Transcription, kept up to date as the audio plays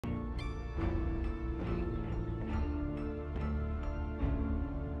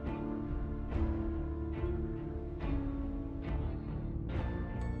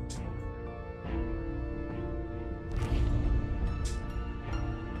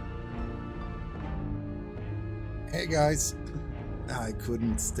Hey guys, I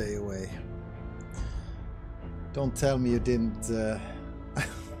couldn't stay away. Don't tell me you didn't.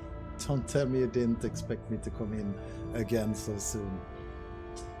 Don't tell me you didn't expect me to come in again so soon.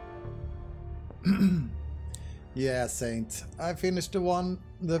 Yeah, Saint. I finished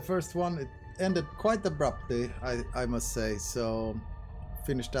the first one. It ended quite abruptly, I must say. So,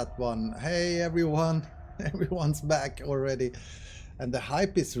 finished that one. Hey everyone, everyone's back already, and the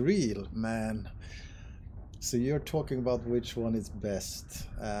hype is real, man. So you're talking about which one is best,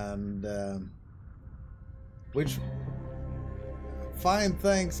 and which. Fine,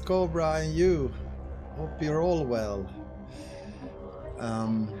 thanks, Cobra, and you. Hope you're all well.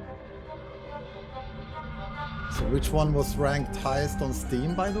 So which one was ranked highest on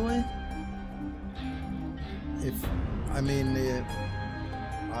Steam, by the way?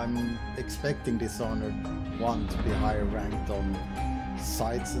 I'm expecting Dishonored 1 to be higher ranked on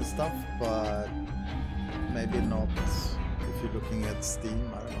sites and stuff, but maybe not if you're looking at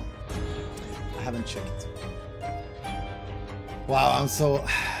Steam. I don't know. I haven't checked. Wow, I'm so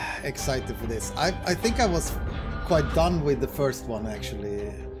excited for this. I think I was quite done with the first one,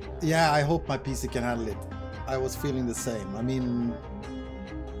 actually. Yeah, I hope my PC can handle it. I was feeling the same. I mean,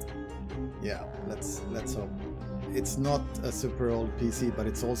 yeah, let's hope. It's not a super old PC, but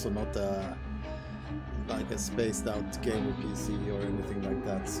it's also not like a spaced out gamer PC or anything like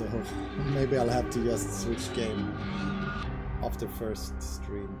that. So maybe I'll have to just switch game after first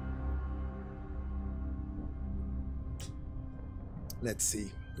stream. Let's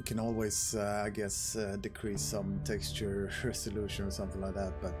see. We can always, I guess, decrease some texture resolution or something like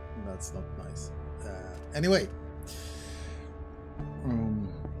that, but that's not nice. Anyway.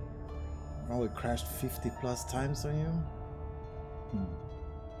 Oh, it crashed 50 plus times on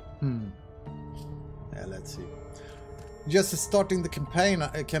you? Yeah, let's see. Just starting the campaign,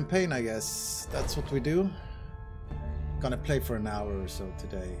 I guess. That's what we do. Gonna play for an hour or so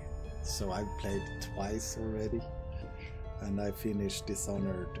today. So I've played twice already. And I finished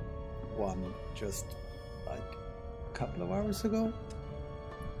Dishonored 1 just like a couple of hours ago.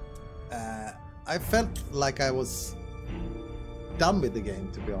 I felt like I was done with the game,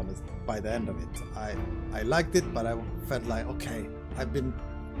 to be honest, by the end of it. I liked it, but I felt like, okay, I've been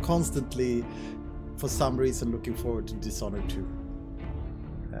constantly, for some reason, looking forward to Dishonored 2.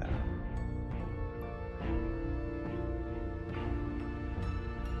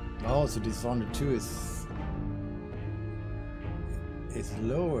 Oh, so Dishonored 2 is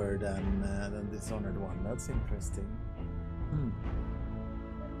lower than Dishonored 1. That's interesting.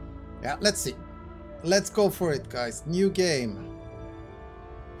 Yeah, let's see. Let's go for it, guys. New game.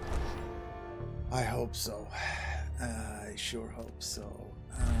 I hope so. I sure hope so.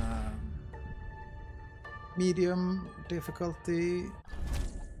 Medium difficulty.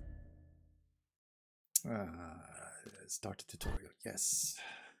 Start a tutorial. Yes.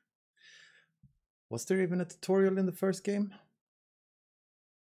 Was there even a tutorial in the first game?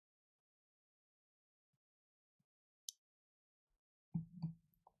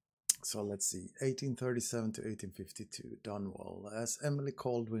 So let's see, 1837 to 1852, Dunwall. As Emily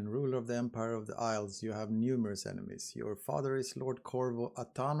Caldwin, ruler of the Empire of the Isles, you have numerous enemies. Your father is Lord Corvo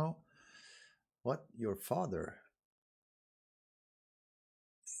Attano. What? Your father?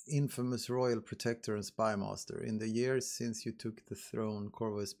 Infamous royal protector and spy master. In the years since you took the throne,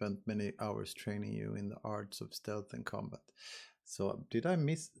 Corvo has spent many hours training you in the arts of stealth and combat. So, did I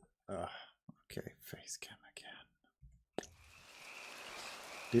miss... okay, face cam again.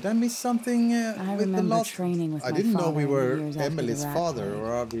 Did I miss something with the last training with I didn't know we were Emily's father,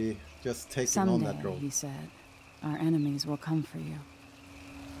 or are we just taking on that role? He said, our enemies will come for you.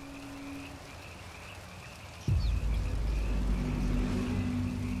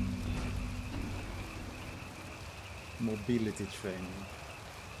 Mobility training.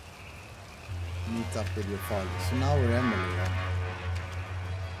 Meet up with your father. So now we're Emily.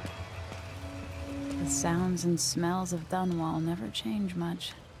 The sounds and smells of Dunwall never change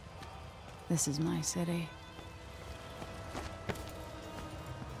much. This is my city.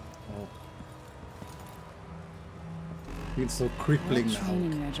 Oh. Feels so crippling now.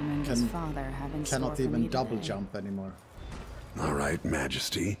 Cannot even double jump anymore. All right,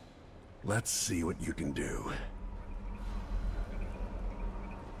 Majesty. Let's see what you can do.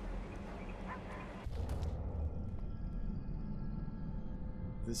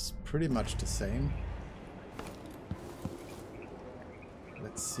 This is pretty much the same.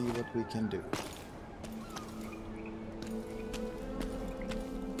 Let's see what we can do.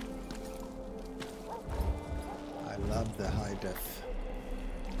 I love the high def.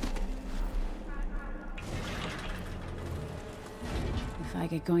 If I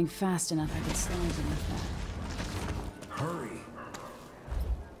get going fast enough, I could slow it with that.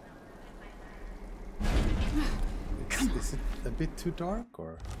 a bit too dark,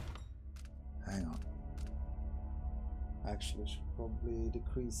 or hang on. Actually, I should probably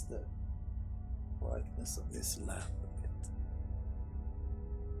decrease the brightness of this lamp a bit.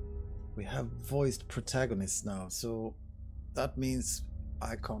 We have voiced protagonists now, so that means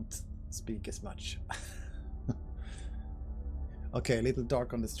I can't speak as much. Okay, a little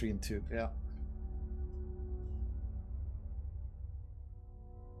dark on the stream too, yeah.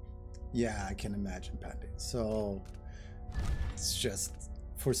 Yeah, I can imagine, Pandy. So it's just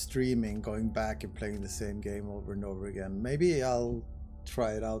for streaming, going back and playing the same game over and over again. Maybe I'll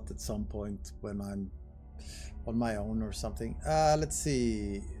try it out at some point when I'm on my own or something. Let's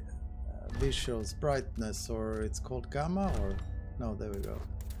see. Visuals, brightness, or it's called gamma, or no, there we go.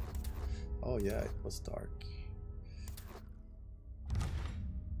 Oh yeah, it was dark.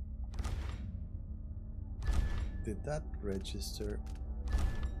 Did that register?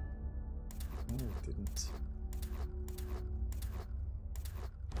 No, it didn't.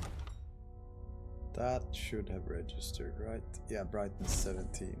 That should have registered, right? Yeah, brightness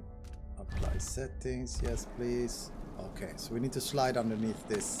 17. Apply settings, yes please. Okay, so we need to slide underneath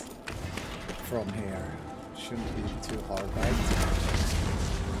this from here. Shouldn't be too hard, right?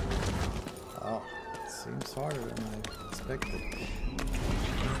 Oh, seems harder than I expected.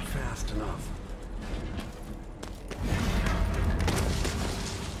 Not fast enough.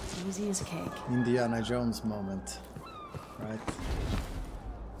 Easy as cake. Indiana Jones moment, right?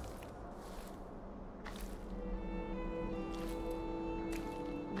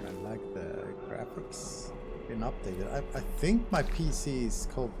 I like the graphics. Been updated. I think my PC is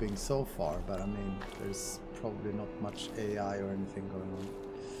coping so far, but I mean, there's probably not much AI or anything going on.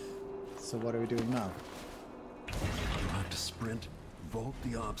 So what are we doing now? You have to sprint, vault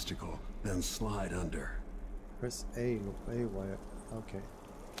the obstacle, then slide under. Press A, wire. Okay.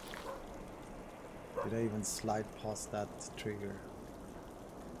 Did I even slide past that trigger?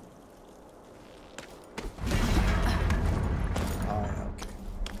 Oh yeah, okay.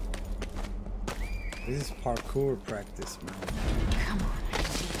 This is parkour practice, man. Come on, I can do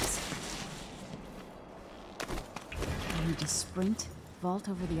this. I need to sprint, vault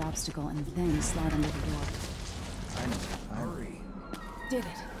over the obstacle, and then slide under the door. I know. Hurry. Did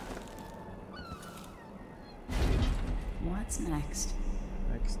it. What's next?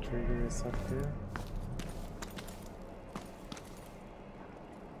 Next trigger is up here.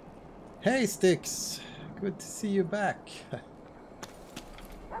 Hey Styx! Good to see you back.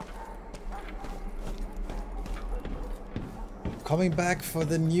 Coming back for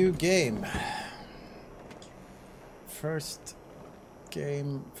the new game. First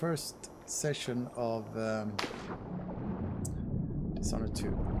session of Dishonored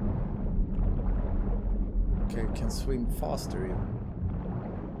 2. Okay, can swim faster even.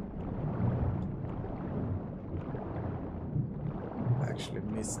 Actually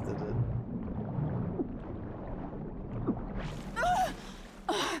missed the...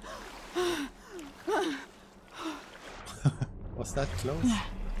 Was that close?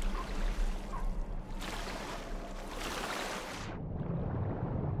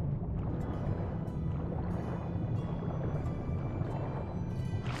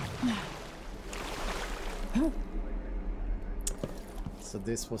 So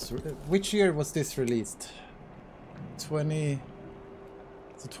this was... Which year was this released?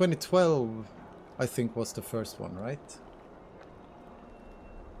 2012, I think, was the first one, right?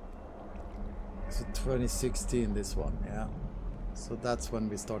 So 2016, this one, yeah. So that's when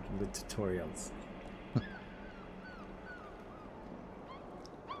we started with tutorials.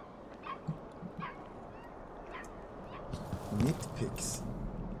 Nitpicks.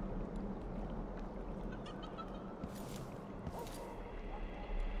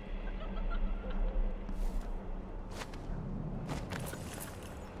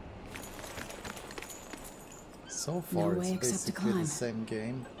 So far, No way it's except to basically the climb. same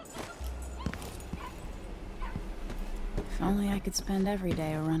game. If only I could spend every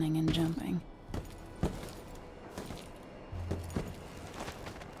day running and jumping.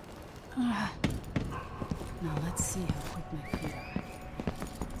 Now let's see how quick my feet are.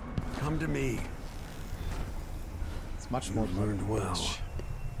 Come to me. It's much more You've learned well. rich.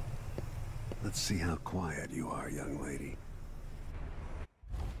 Let's see how quiet you are, young lady.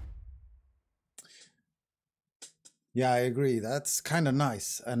 Yeah, I agree. That's kind of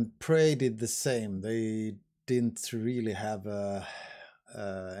nice. And Prey did the same. They didn't really have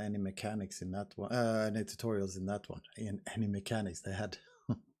any mechanics in that one, any tutorials in that one. Any mechanics. They had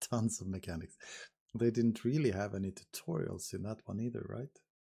tons of mechanics. They didn't really have any tutorials in that one either, right?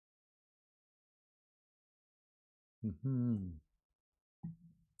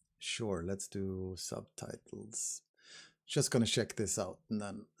 Sure, let's do subtitles. just gonna check this out and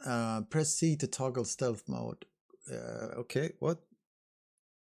then press C to toggle stealth mode. Okay, what?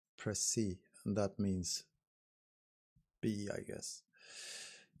 Press C, and that means B, I guess.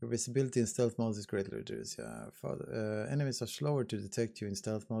 Your visibility in stealth mode is greatly reduced. Yeah, enemies are slower to detect you in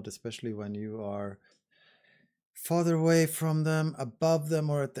stealth mode, especially when you are farther away from them, above them,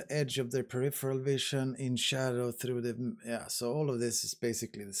 or at the edge of their peripheral vision, in shadow through the... Yeah, so all of this is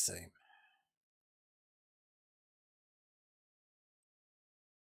basically the same.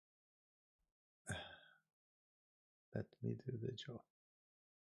 Let me do the job.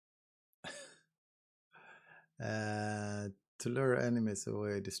 To lure enemies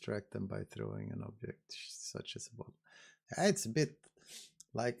away, distract them by throwing an object such as a ball. It's a bit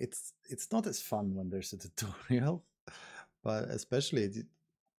like it's not as fun when there's a tutorial, but especially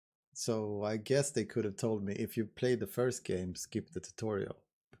so I guess they could have told me if you play the first game, skip the tutorial,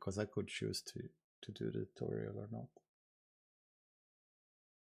 because I could choose to do the tutorial or not.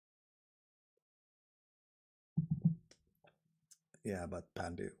 Yeah, but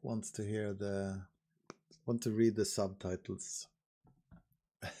Pandy wants to hear want to read the subtitles.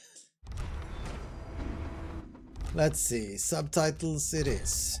 Let's see, subtitles it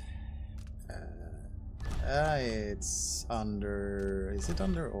is. It's under... Is it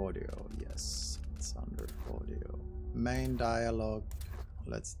under audio? Yes, it's under audio. Main dialogue.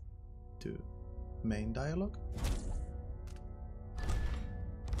 Let's do main dialogue. I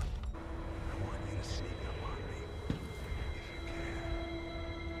want you to sneak up on me, if you can.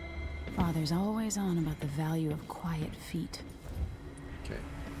 Father's always on about the value of quiet feet. Okay.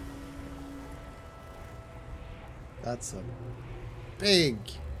 That's a big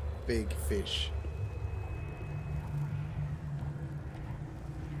fish.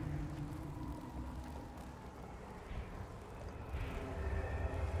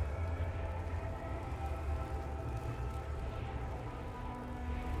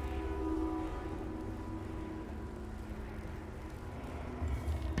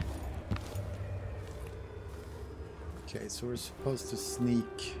 Okay, so we're supposed to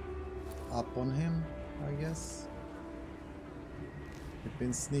sneak up on him, I guess. We've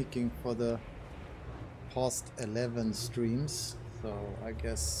been sneaking for the past 11 streams, so I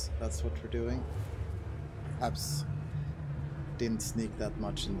guess that's what we're doing. Perhaps didn't sneak that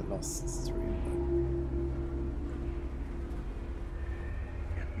much in the last stream.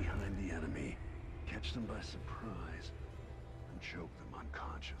 Get behind the enemy, catch them by surprise, and choke them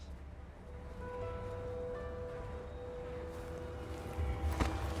unconscious.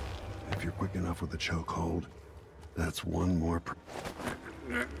 If you're quick enough with the chokehold, that's one more.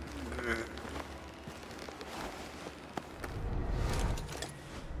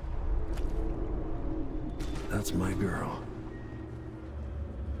 That's my girl.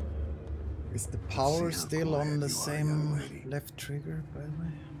 Is the power still on the same left trigger, by the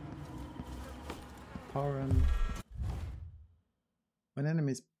way? Power and... When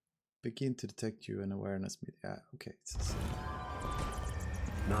enemies begin to detect you in awareness meter. Yeah, okay, it's the same.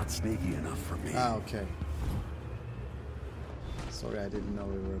 Not sneaky enough for me. Ah, okay. Sorry, I didn't know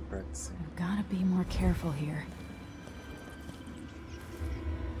we were practicing. I've gotta be more careful here.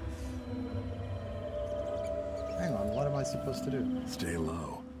 Hang on, what am I supposed to do? Stay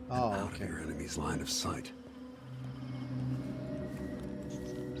low. Oh, Out okay. of your enemy's line of sight.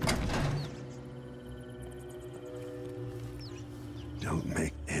 Don't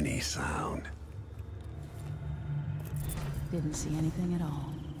make any sound. Didn't see anything at all.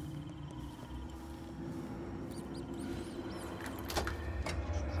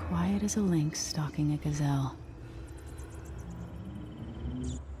 Quiet as a lynx stalking a gazelle.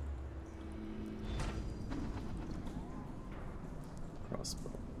 Crossbow.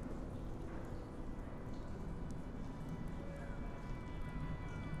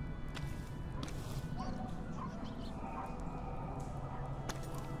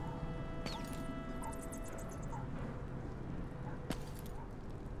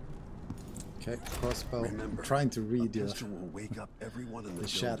 Okay, crossbow. Remember, I'm trying to read a your pistol will wake up everyone in the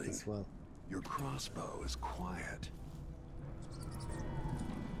chat building. as well. Your crossbow is quiet.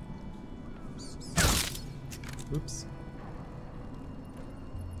 Oops.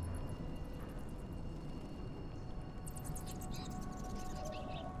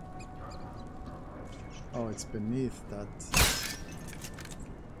 Oh, it's beneath that.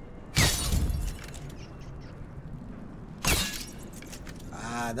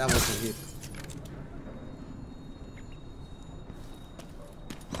 Ah, that was a hit.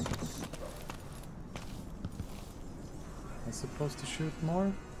 Am I supposed to shoot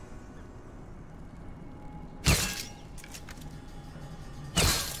more?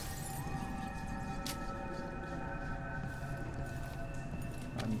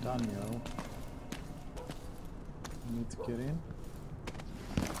 get in.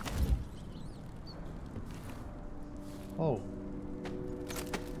 Oh.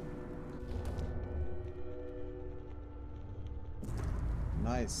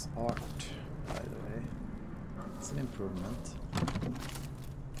 Nice art, by the way. It's an improvement.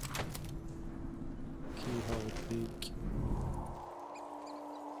 Keyhole peak.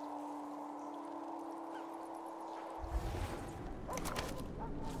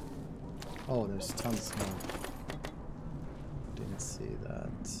 Oh, there's tons more. Didn't see that.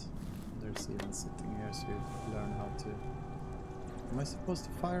 There's even sitting here, so you learn how to... Am I supposed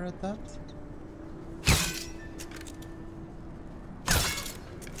to fire at that?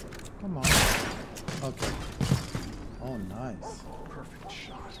 Come on. Okay. Oh, nice. Perfect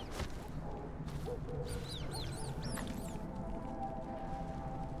shot.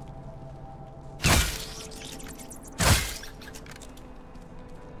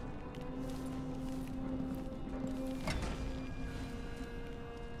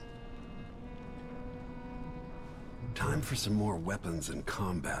 Time for some more weapons and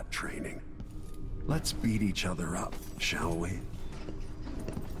combat training. Let's beat each other up, shall we?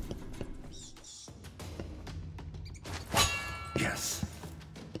 Yes.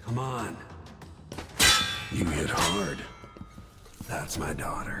 Come on. You hit hard. That's my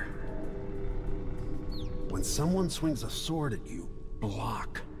daughter. When someone swings a sword at you,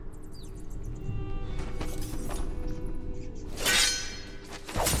 block.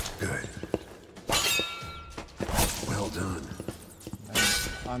 Good. Well done.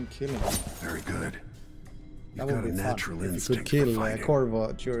 I'm killing him. Very good. That You've got would a be natural fun if you instinct could for kill fighting.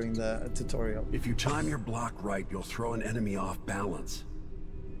 Corvo during the tutorial. If you time your block right, you'll throw an enemy off balance.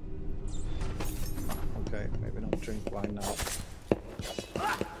 Okay, maybe not drink wine now.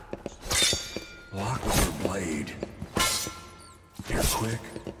 Block with your blade. You're quick.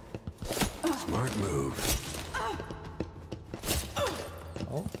 Smart move.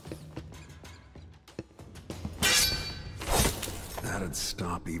 Oh, That'd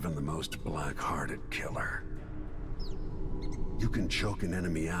stop even the most black-hearted killer. You can choke an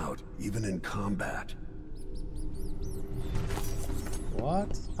enemy out, even in combat.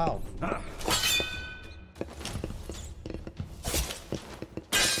 what? How?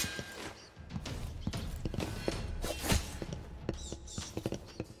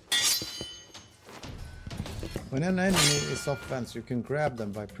 When an enemy is offense, you can grab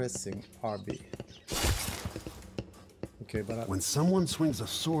them by pressing RB. Okay, but When someone swings a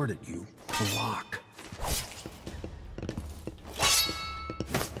sword at you, block.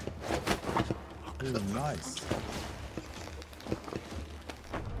 ooh, nice.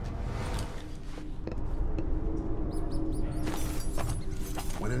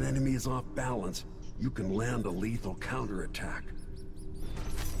 When an enemy is off balance, you can land a lethal counterattack.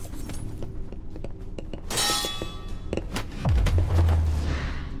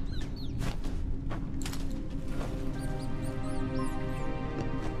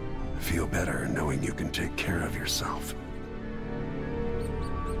 Feel better knowing you can take care of yourself.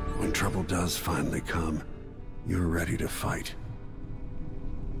 When trouble does finally come, you're ready to fight.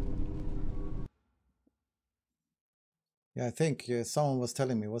 Yeah, I think someone was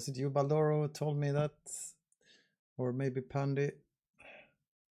telling me. Was it you, Baldoro, who told me that? Or maybe Pandy?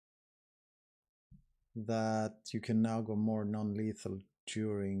 That you can now go more non-lethal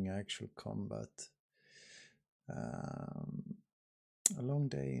during actual combat. A long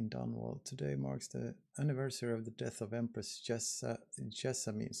day in Dunwall. Today marks the anniversary of the death of Empress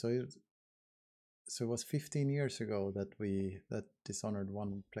Jessamine. So it was 15 years ago that Dishonored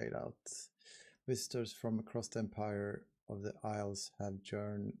 1 played out. Visitors from across the Empire of the Isles have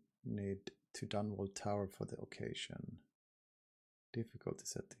journeyed to Dunwall Tower for the occasion. Difficulty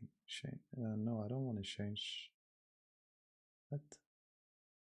setting. No, I don't want to change. What?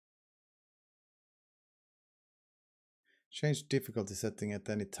 Change difficulty setting at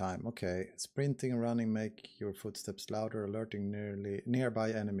any time. Okay. Sprinting and running make your footsteps louder, alerting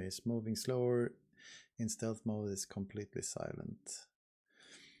nearby enemies. Moving slower in stealth mode is completely silent.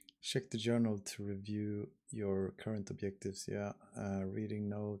 Check the journal to review your current objectives. Yeah. Reading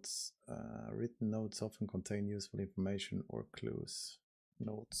notes. Written notes often contain useful information or clues.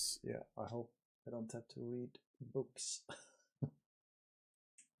 Notes. Yeah. I hope I don't have to read books.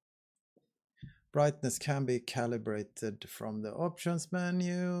 Brightness can be calibrated from the options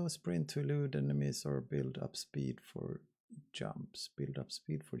menu. Sprint to elude enemies or build up speed for jumps. Build up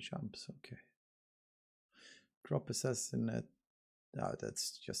speed for jumps. Okay. Drop assassinate. No,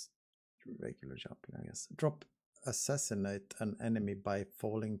 that's just regular jumping, I guess. Drop assassinate an enemy by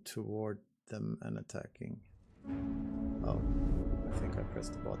falling toward them and attacking. Oh, I think I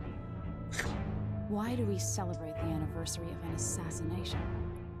pressed the button. Why do we celebrate the anniversary of an assassination?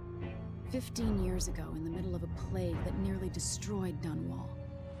 15 years ago, in the middle of a plague that nearly destroyed Dunwall,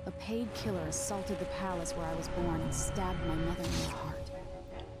 a paid killer assaulted the palace where I was born and stabbed my mother in the heart.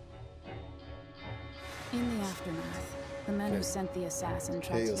 In the aftermath, the men who sent the assassin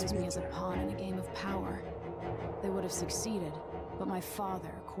tried to use me as a pawn in a game of power. They would have succeeded, but my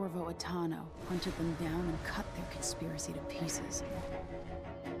father, Corvo Attano, hunted them down and cut their conspiracy to pieces.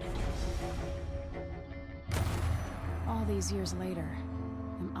 All these years later,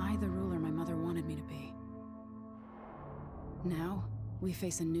 am I the ruler my mother wanted me to be? Now, we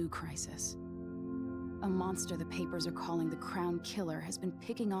face a new crisis. A monster the papers are calling the Crown Killer has been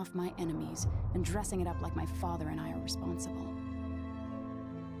picking off my enemies and dressing it up like my father and I are responsible.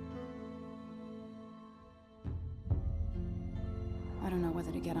 I don't know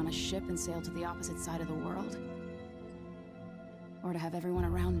whether to get on a ship and sail to the opposite side of the world, or to have everyone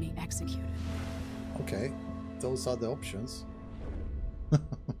around me executed. Okay, those are the options.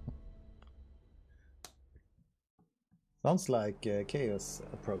 Sounds like a chaos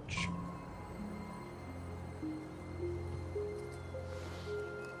approach.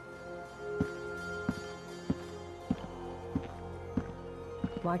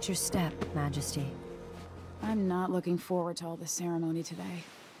 Watch your step, Majesty. I'm not looking forward to all the ceremony today.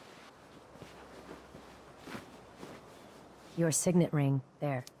 Your signet ring.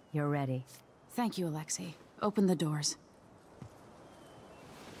 There. You're ready. Thank you, Alexei. Open the doors.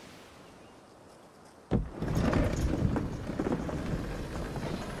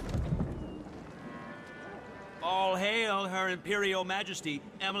 All hail Her Imperial Majesty,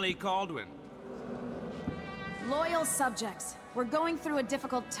 Emily Caldwin. Loyal subjects, we're going through a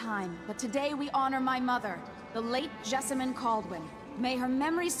difficult time, but today we honor my mother, the late Jessamine Caldwin. May her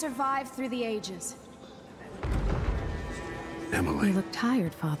memory survive through the ages. Emily. You look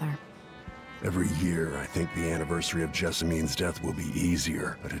tired, Father. Every year, I think the anniversary of Jessamine's death will be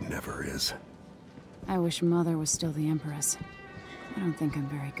easier, but it never is. I wish Mother was still the Empress. I don't think I'm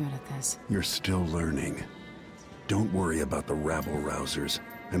very good at this. You're still learning. Don't worry about the rabble-rousers,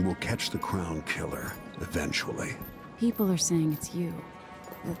 and we'll catch the Crown Killer, eventually. People are saying it's you.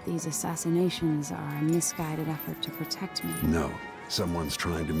 That these assassinations are a misguided effort to protect me. No. Someone's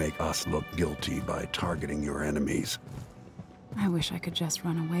trying to make us look guilty by targeting your enemies. I wish I could just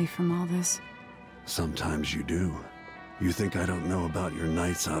run away from all this. Sometimes you do. You think I don't know about your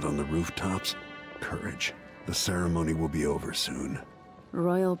nights out on the rooftops? Courage. The ceremony will be over soon.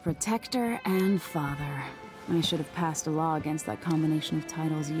 Royal Protector and Father. I should have passed a law against that combination of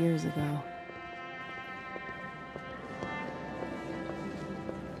titles years ago.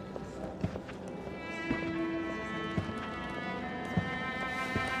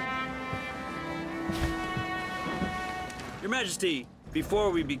 Your Majesty,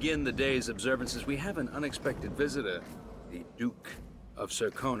 before we begin the day's observances, we have an unexpected visitor, the Duke of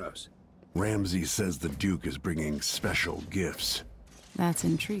Serkonos. Ramsay says the Duke is bringing special gifts. That's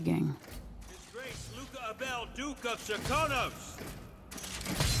intriguing. His Grace Luca Abel, Duke of Serkonos!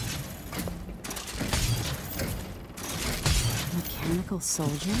 Mechanical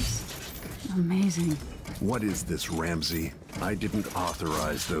soldiers? Amazing. What is this, Ramsay? I didn't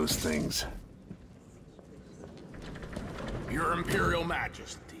authorize those things. Your Imperial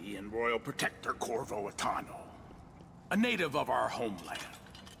Majesty and Royal Protector Corvo Attano, a native of our homeland.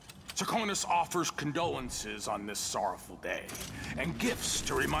 Serkonos offers condolences on this sorrowful day, and gifts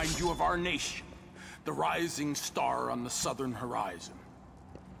to remind you of our nation, the rising star on the southern horizon.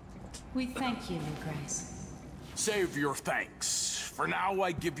 We thank you, Your Grace. Save your thanks. For now,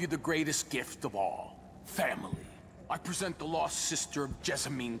 I give you the greatest gift of all, family. I present the lost sister of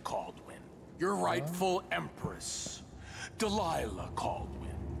Jessamine Caldwin, your rightful Empress, Delilah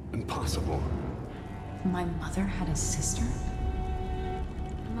Caldwin. Impossible. My mother had a sister?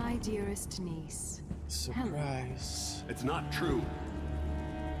 My dearest niece. Surprise. It's not true.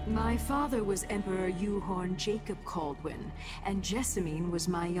 My father was Emperor Euhorn Jacob Caldwin, and Jessamine was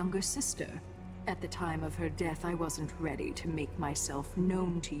my younger sister. At the time of her death, I wasn't ready to make myself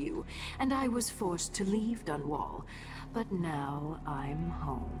known to you, and I was forced to leave Dunwall. But now I'm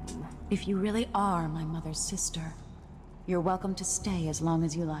home. If you really are my mother's sister, you're welcome to stay as long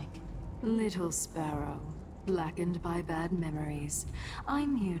as you like. Little sparrow, blackened by bad memories,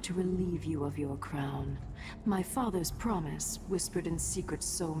 I'm here to relieve you of your crown. My father's promise, whispered in secret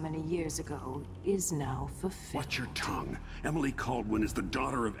so many years ago, is now fulfilled. Watch your tongue. Emily Caldwin is the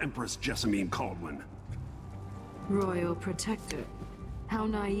daughter of Empress Jessamine Caldwin. Royal Protector, how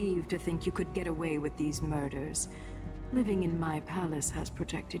naive to think you could get away with these murders. Living in my palace has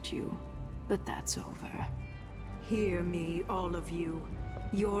protected you, but that's over. Hear me, all of you.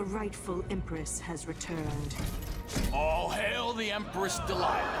 Your rightful Empress has returned. All hail the Empress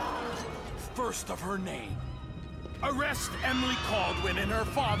Delilah, first of her name. Arrest Emily Caldwin and her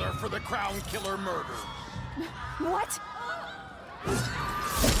father for the Crown Killer murder. What?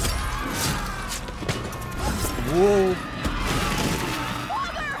 Whoa.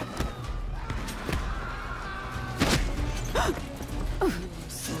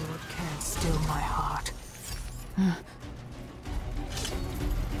 Sword can't still my heart.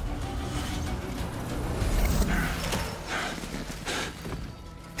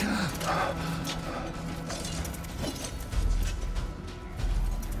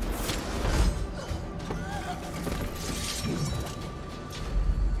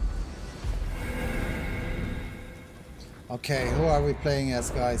 Okay, who are we playing as,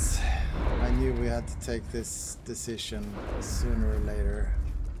 guys? I knew we had to take this decision sooner or later.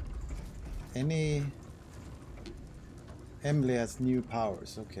 Emily has new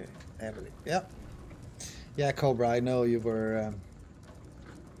powers. Okay, Emily. Yep. Yeah, Cobra. I know you were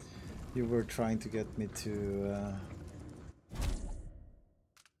trying to get me to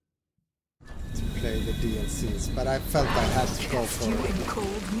play the DLCs, but I felt I had to go for You in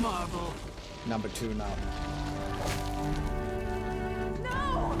cold marble. number 2 now.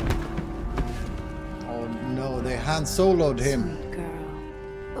 No! Oh no, they Han Solo'd him. Sweet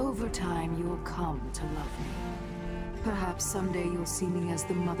girl, over time you'll come to love me. Perhaps someday you'll see me as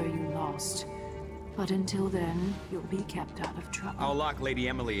the mother you lost. But until then, you'll be kept out of trouble. I'll lock Lady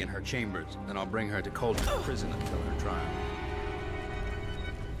Emily in her chambers, then I'll bring her to Coldwood Prison until her trial.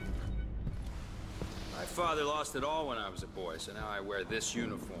 My father lost it all when I was a boy, so now I wear this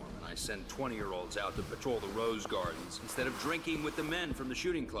uniform, and I send 20-year-olds out to patrol the Rose Gardens instead of drinking with the men from the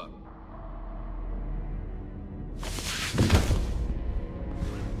shooting club.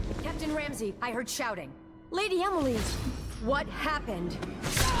 Captain Ramsey, I heard shouting. Lady Emily, what happened?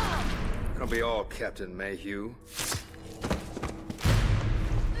 It'll be all Captain Mayhew.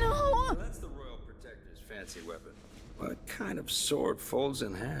 No! Well, that's the Royal Protector's fancy weapon. What kind of sword folds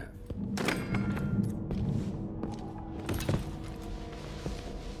in half?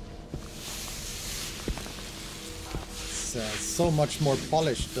 It's so much more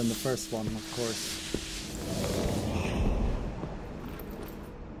polished than the first one, of course.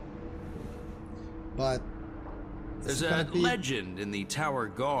 But there's a legend in the Tower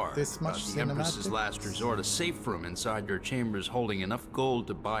Guard this much about the Empress's cinematic? last resort, a safe room inside your chambers holding enough gold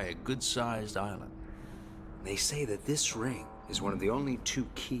to buy a good-sized island. They say that this ring is one of the only 2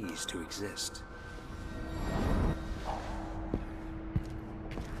 keys to exist.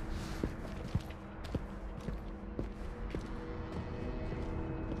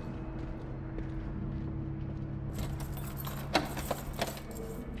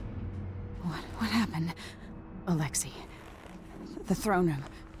 What happened? Alexei. The throne room.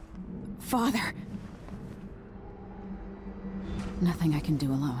 Father. Nothing I can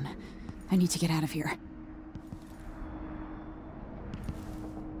do alone. I need to get out of here.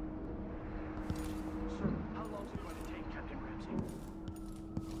 How long is it going to take, Captain Ramsey?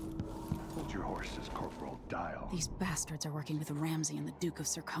 Hold your horses, Corporal Dial. These bastards are working with Ramsey and the Duke of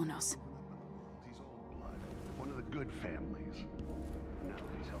Serkonos. He's old blood, one of the good families. Now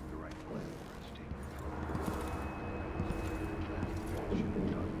he's helped the right plan for his team.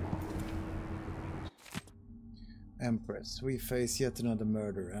 Empress, we face yet another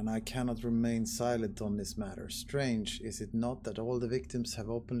murder, and I cannot remain silent on this matter. Strange, is it not, that all the victims have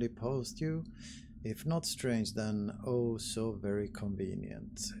openly opposed you? If not strange, then oh, so very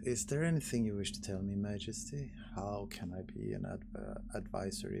convenient. Is there anything you wish to tell me, Majesty? How can I be an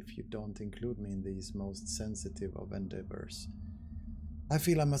advisor if you don't include me in these most sensitive of endeavors? I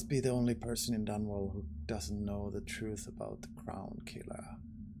feel I must be the only person in Dunwall who doesn't know the truth about the Crown Killer.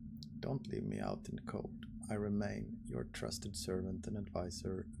 Don't leave me out in the cold. I remain your trusted servant and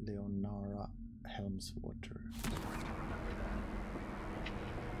advisor, Leonara Helmswater.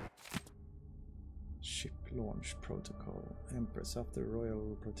 Ship launch protocol. Empress, after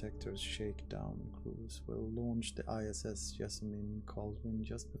Royal Protector's shakedown, crews will launch the ISS Jessamine Caldwin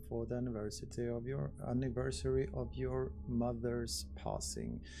just before the anniversary of your mother's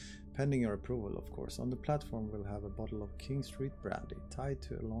passing. Pending your approval, of course. On the platform we'll have a bottle of King Street brandy tied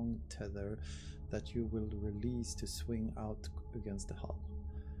to a long tether that you will release to swing out against the hull.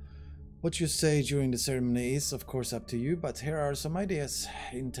 What you say during the ceremony is, of course, up to you, but here are some ideas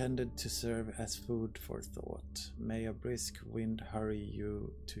intended to serve as food for thought. May a brisk wind hurry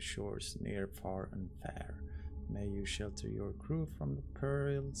you to shores near, far, and fair. May you shelter your crew from the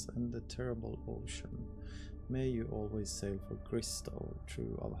perils and the terrible ocean. May you always sail for Crystal,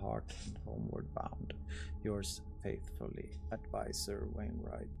 true of heart and homeward bound. Yours faithfully, Advisor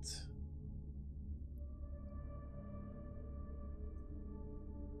Wainwright.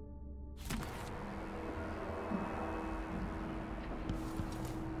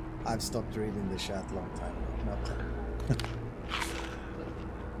 I've stopped reading the chat a long time ago.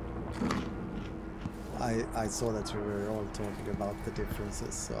 I saw that you were all talking about the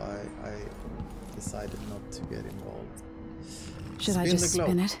differences, so I decided not to get involved. Should I just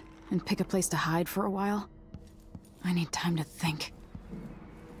spin it and pick a place to hide for a while? I need time to think.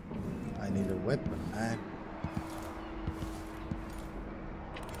 I need a weapon, man.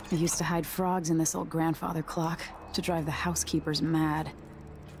 I used to hide frogs in this old grandfather clock to drive the housekeepers mad.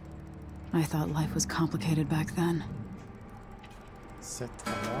 I thought life was complicated back then. Set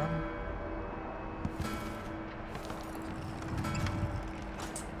alarm.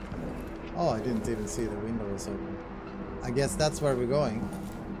 Oh, I didn't even see the window was open. I guess that's where we're going.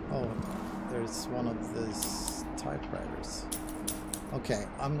 Oh, there's one of these typewriters. Okay,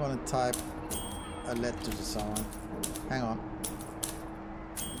 I'm gonna type a letter to someone. Hang on.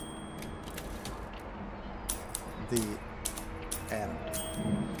 The end.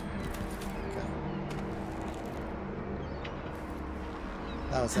 Okay.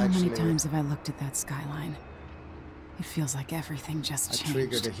 That was How actually... many times have I looked at that skyline? It feels like everything just changed. I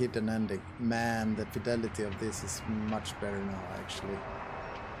triggered a hidden ending. Man, the fidelity of this is much better now, actually.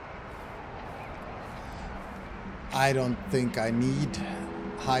 I don't think I need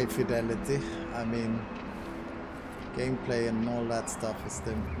high fidelity. I mean, gameplay and all that stuff is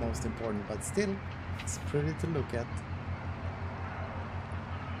the most important, but still, it's pretty to look at.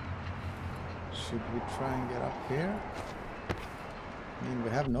 Should we try and get up here? I mean,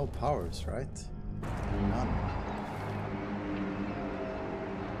 we have no powers, right? None.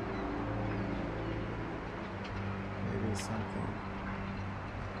 Maybe something.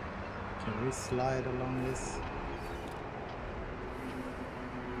 Can we slide along this?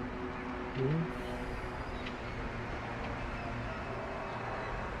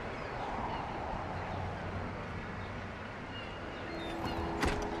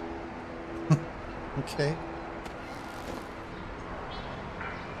 Okay.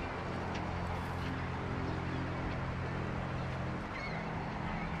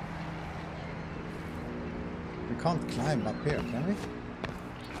 We can't climb up here, can we?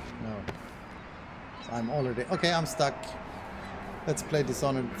 No. So I'm already... Okay, I'm stuck. Let's play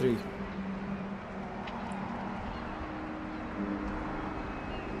Dishonored 3.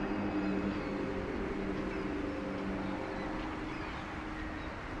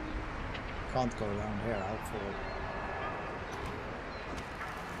 Can't go around here, I'll fall.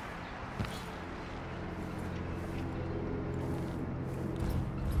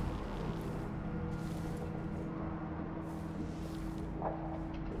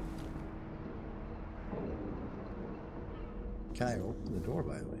 Can I open the door,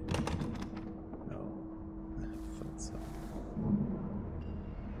 by the way? No. I thought so.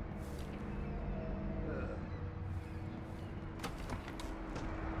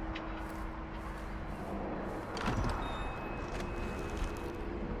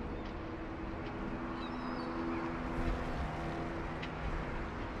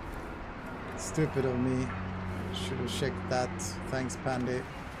 Stupid of me. Should have checked that. Thanks, Pandy.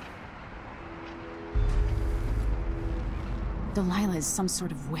 Delilah is some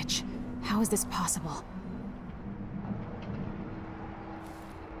sort of witch. How is this possible?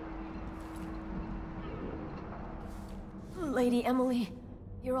 Lady Emily,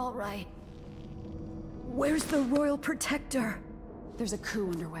 you're all right. Where's the Royal Protector? There's a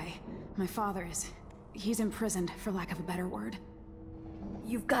coup underway. My father is... he's imprisoned, for lack of a better word.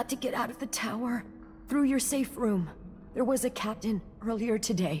 You've got to get out of the tower. Through your safe room. There was a captain earlier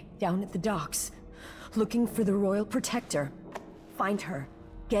today, down at the docks. Looking for the Royal Protector. Find her.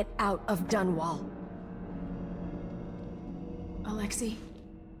 Get out of Dunwall. Alexei,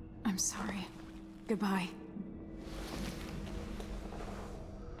 I'm sorry. Goodbye.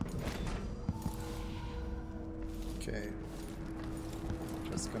 Okay.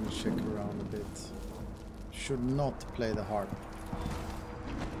 Just gonna check around a bit. Should not play the harp.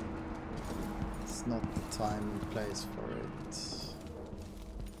 It's not the time and place for it.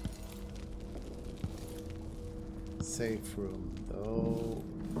 Safe room, though.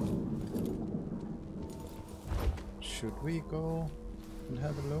 Should we go and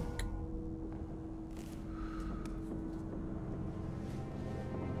have a look?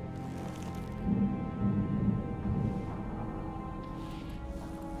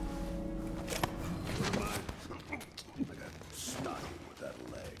 I got stuck with that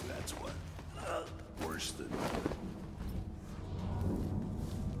leg, that's what. Worse than...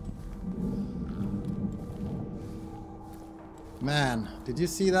 Man, did you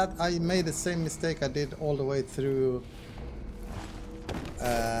see that? I made the same mistake I did all the way through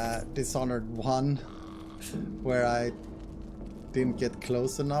Dishonored 1, where I didn't get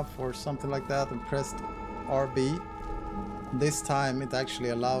close enough or something like that and pressed RB. This time it actually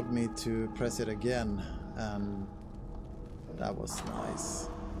allowed me to press it again, and that was nice.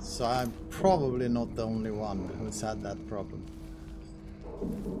 So I'm probably not the only one who's had that problem.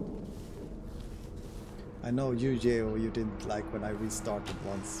 I know you, Geo, you didn't like when I restarted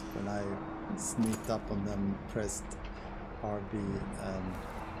once, when I sneaked up on them, pressed RB and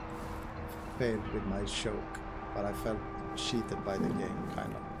failed with my choke, but I felt cheated by the game,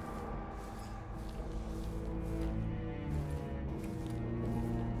 kind of.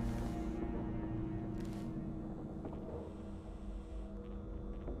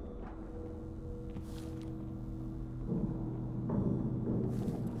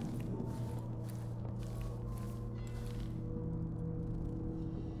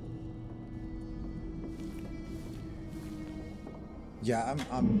 Yeah,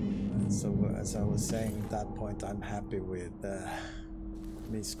 so as I was saying at that point, I'm happy with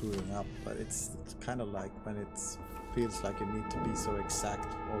me screwing up, but it's kind of like when it feels like you need to be so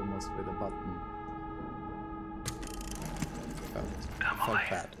exact almost with a button. Felt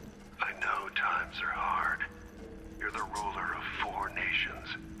bad. I know times are hard. You're the ruler of 4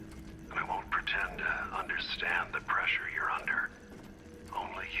 nations, and I won't pretend to understand the pressure you're under.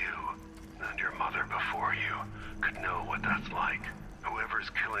 Only you and your mother before you could know what that's like. Whoever's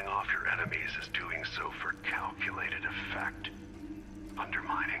killing off your enemies is doing so for calculated effect,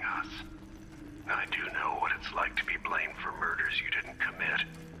 undermining us. I do know what it's like to be blamed for murders you didn't commit,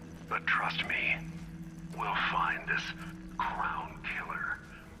 but trust me, we'll find this crown killer,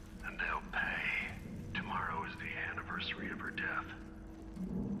 and they'll pay. Tomorrow is the anniversary of her death.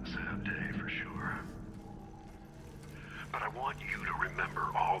 A sad day for sure. But I want you to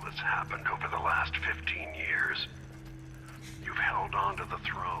remember all that's happened over the last 15 years. You've held on to the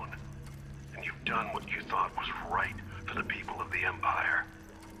throne, and you've done what you thought was right for the people of the Empire.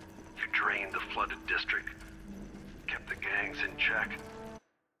 You drained the flooded district, kept the gangs in check.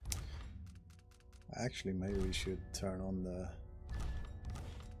 Actually, maybe we should turn on the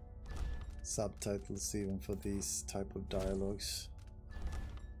subtitles even for these type of dialogues.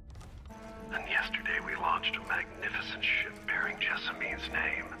 And yesterday we launched a magnificent ship bearing Jessamine's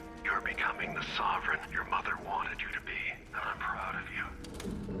name. You're becoming the sovereign your mother wanted you to be, and I'm proud of you.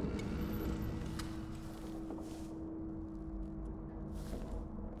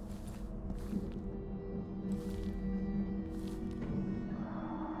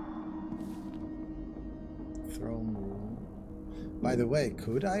 Throne room. By the way,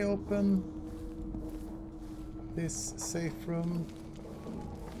 could I open this safe room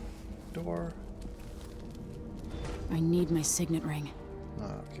door? I need my signet ring.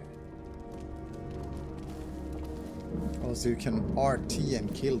 Ah, okay. Oh, so you can RT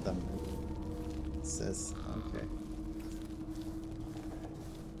and kill them. It says, okay.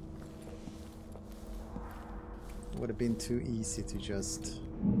 Would have been too easy to just...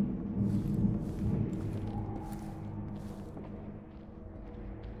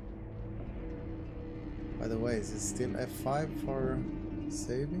 By the way, is it still F5 for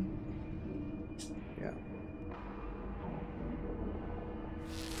saving? Yeah.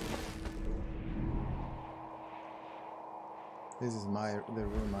 This is the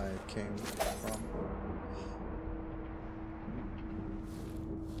room I came from.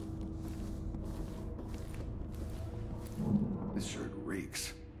 This shirt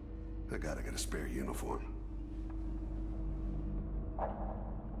reeks. I gotta get a spare uniform.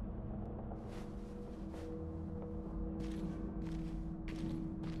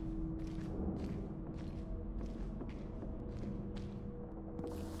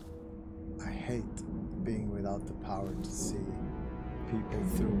 I hate being without the power to see people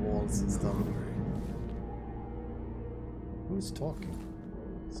through walls and stuff. Who's talking?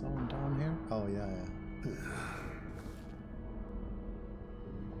 Someone down here? Oh yeah, yeah.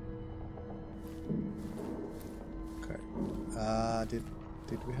 Okay.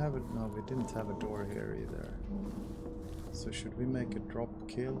 Did we have it? No, we didn't have a door here either. So should we make a drop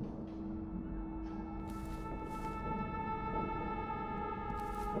kill?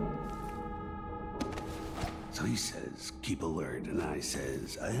 So he says, keep alert, and I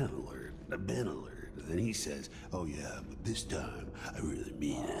says, I am alert, I've been alert. And then he says, oh yeah, but this time, I really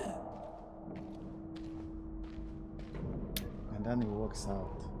mean it. And then he walks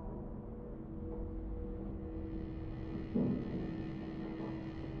out.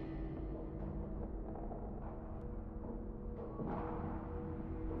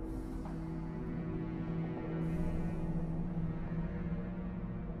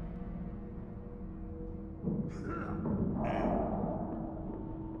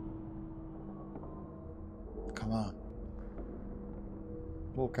 Come on.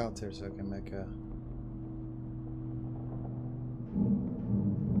 Walk out here so I can make a...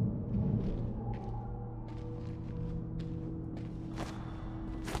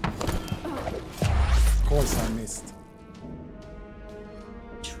 Of course I missed.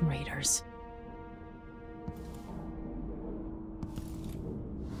 Traitors.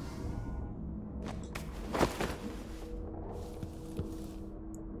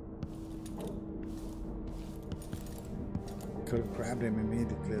 Could have grabbed him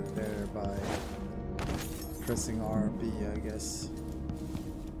immediately there by pressing RB, I guess.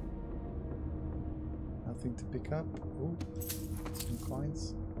 Nothing to pick up. Ooh, some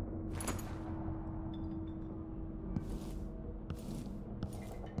coins.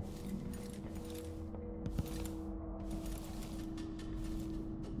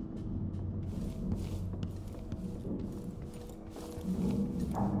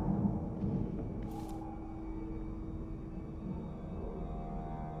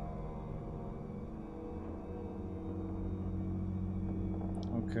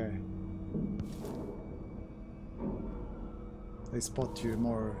 Okay. They spot you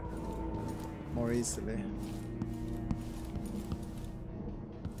more easily.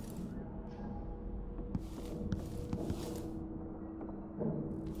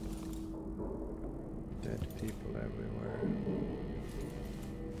 Dead people everywhere.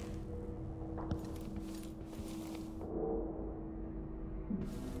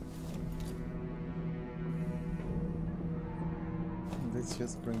 This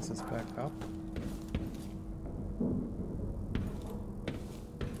just brings us back up.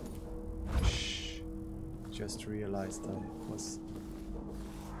 Shh. Just realized I was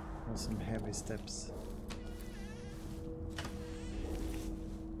some heavy steps.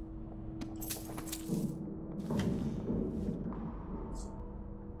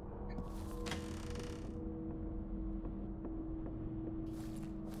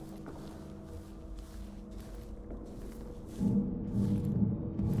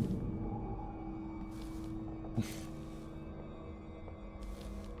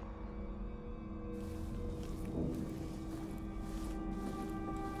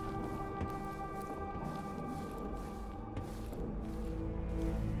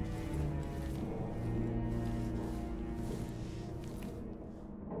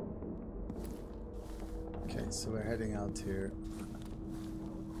 Okay, so we're heading out here.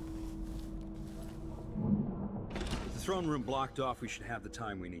 The throne room blocked off, we should have the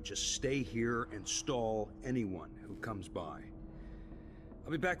time we need. Just stay here and stall anyone who comes by.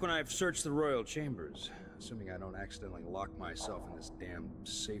 I'll be back when I've searched the royal chambers, assuming I don't accidentally lock myself in this damn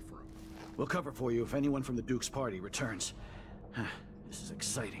safe room. We'll cover for you if anyone from the Duke's party returns. This is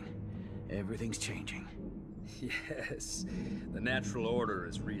exciting. Everything's changing. Yes, the natural order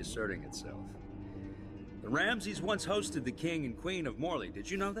is reasserting itself. The Ramseys once hosted the King and Queen of Morley. Did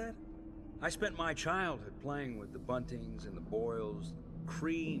you know that? I spent my childhood playing with the Buntings and the Boyles,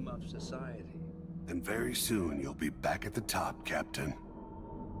 cream of society. And very soon you'll be back at the top, Captain.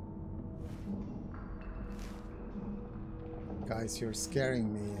 Guys, you're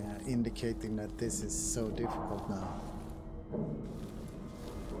scaring me, indicating that this is so difficult now.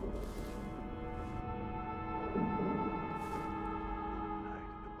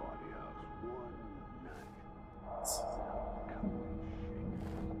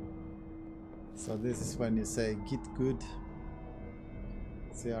 So this is when you say, get good,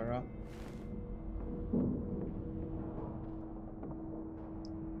 Ciara.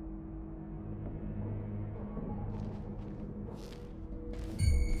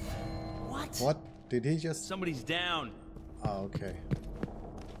 What? Did he just... Somebody's down. Oh, okay.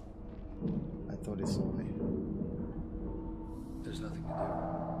 I thought he saw me. There's nothing to do.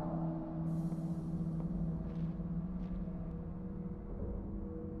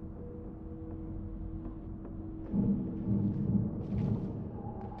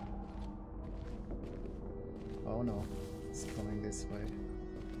 Oh no, it's coming this way.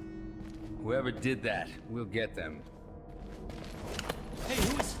 Whoever did that, we'll get them. Hey,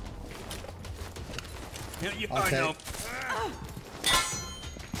 who is... Okay. I know.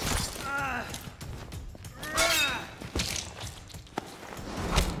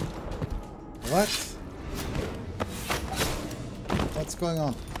 What? What's going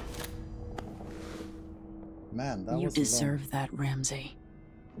on? Man, that was You long. deserve that, Ramsey.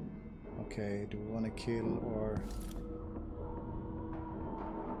 Okay, do we want to kill or...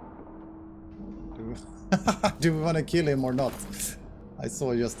 Do we want to kill him or not? I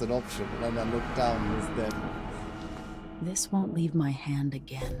saw just an option, and then I looked down, he's dead. This won't leave my hand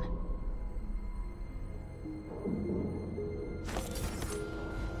again.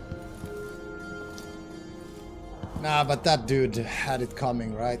 Nah, but that dude had it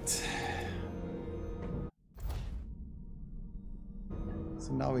coming, right?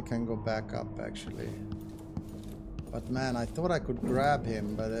 So now we can go back up, actually. But man, I thought I could grab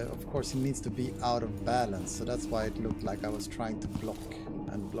him, but of course he needs to be out of balance, so that's why it looked like I was trying to block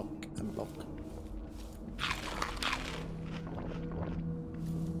and block and block.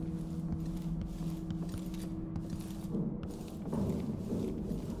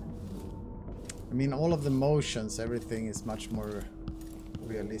 I mean, all of the motions, everything is much more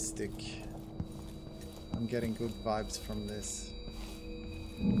realistic. I'm getting good vibes from this.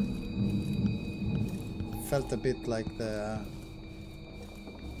 Felt a bit like the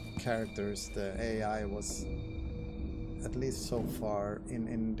characters, the AI was, at least so far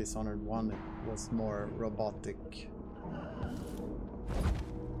in Dishonored 1, it was more robotic.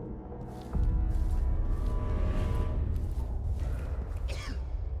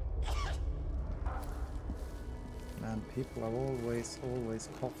 Man, people are always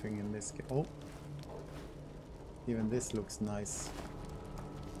coughing in this game. Oh! Even this looks nice.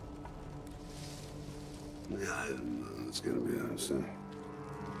 Yeah, I didn't know it's gonna be honest.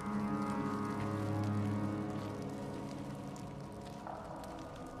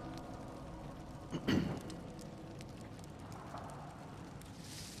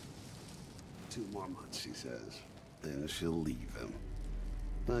 Two more months, she says. Then she'll leave him.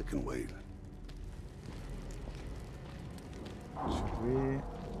 I can wait. Should we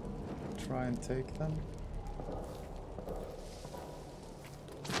try and take them?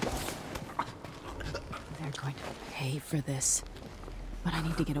 They're going to pay for this. But I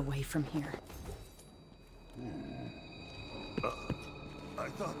need to get away from here. I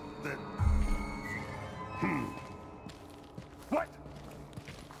thought that... What?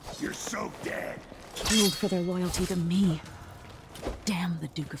 You're so dead! Killed for their loyalty to me. Damn the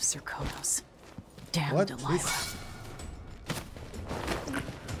Duke of Serkonos. Damn What? Delilah.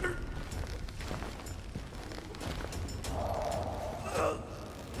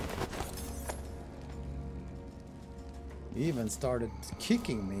 He even started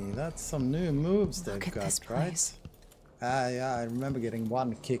kicking me. That's some new moves they've Look at got, this right? place. Yeah, I remember getting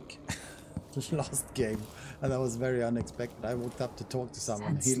one kick last game, and that was very unexpected. I walked up to talk to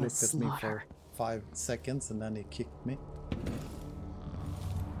someone. He looked Senseless at me slaughter. for 5 seconds, and then he kicked me.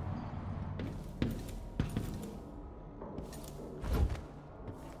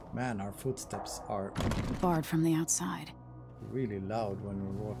 Man, our footsteps are Barred from the outside. really loud when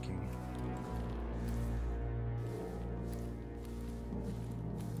we're walking.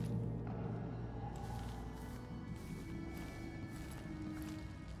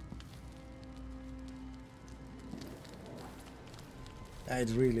 It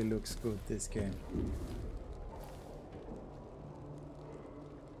really looks good, this game.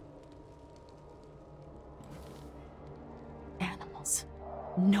 Animals.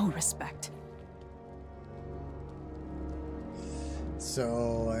 No respect.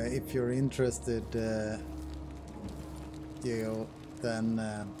 So, if you're interested, Diego, then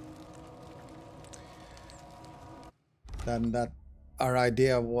that our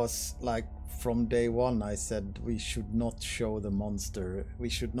idea was, like, from day one, I said we should not show the monster. We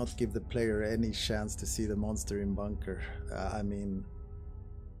should not give the player any chance to see the monster in bunker. I mean,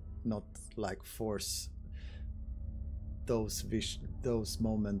 not like force those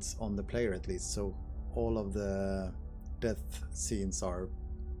moments on the player, at least. So all of the death scenes are,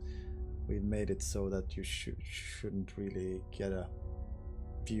 we've made it so that you shouldn't really get a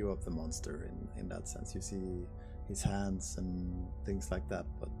view of the monster in that sense. You see his hands and things like that,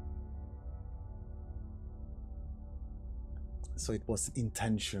 but so it was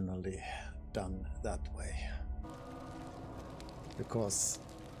intentionally done that way, because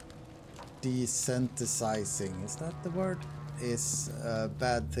desensitizing, is that the word, is a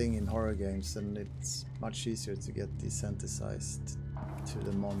bad thing in horror games, and it's much easier to get desensitized to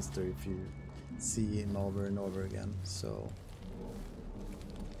the monster if you see him over and over again. So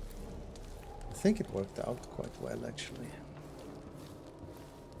I think it worked out quite well, actually.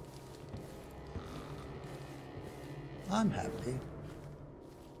 I'm happy.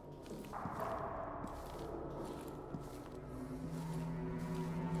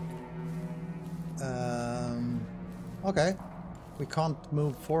 Okay. We can't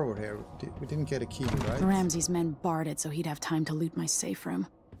move forward here. We didn't get a key, right? Ramsey's men barred it so he'd have time to loot my safe room.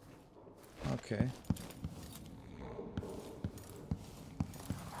 Okay.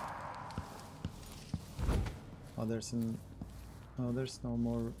 Oh, there's no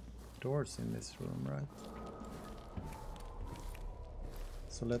more doors in this room, right?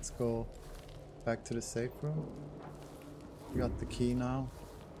 So let's go back to the safe room. We got the key now.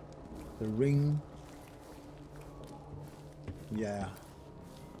 The ring. Yeah.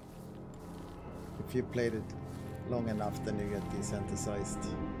 If you played it long enough, then you get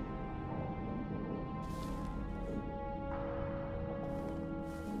desensitized.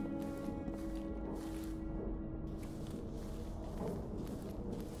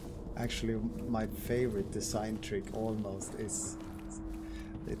 Actually, my favorite design trick almost is,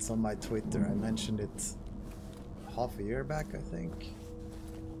 it's on my Twitter. I mentioned it half a year back, I think,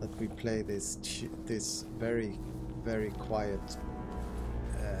 that we play this very, very quiet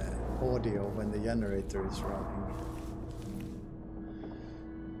audio when the generator is running.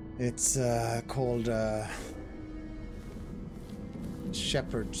 It's called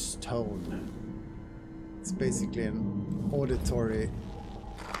Shepherd's Tone. It's basically an auditory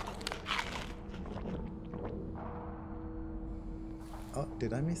Oh,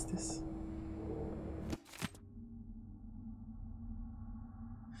 did I miss this?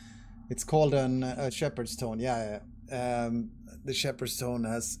 It's called a shepherd's tone. Yeah, the shepherd's tone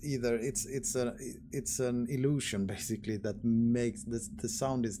has either it's an illusion basically that makes the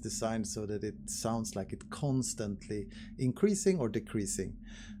sound is designed so that it sounds like it constantly increasing or decreasing.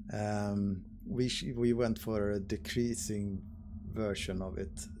 We went for a decreasing version of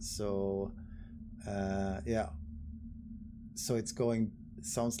it. So yeah. So it's going,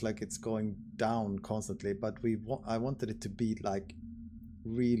 sounds like it's going down constantly, but I wanted it to be like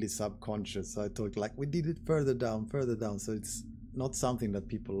really subconscious. So I thought like we did it further down, so it's not something that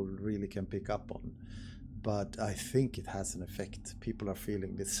people really can pick up on. But I think it has an effect. People are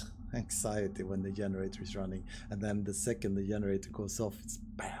feeling this anxiety when the generator is running, and then the second the generator goes off, it's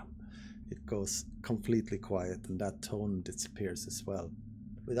bam, it goes completely quiet, and that tone disappears as well,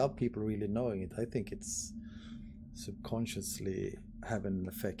 without people really knowing it. I think it's subconsciously having an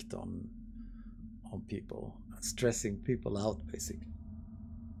effect on people, stressing people out basically.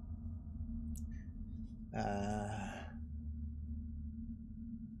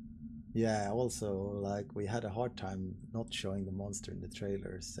 Yeah, also like we had a hard time not showing the monster in the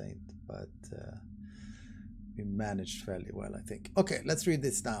trailer, Saint, but we managed fairly well, I think. Okay, let's read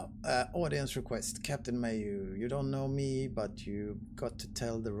this now. Audience request. Captain Mayu, you don't know me, but you got to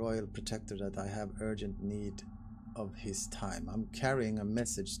tell the Royal Protector that I have urgent need of his time. I'm carrying a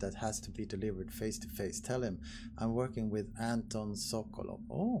message that has to be delivered face to face. Tell him I'm working with Anton Sokolov.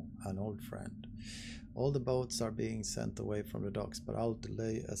 Oh, an old friend. All the boats are being sent away from the docks, but I'll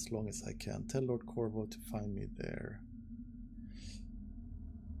delay as long as I can. Tell Lord Corvo to find me there.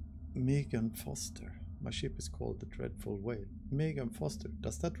 Megan Foster. My ship is called the Dreadful Whale. Megan Foster.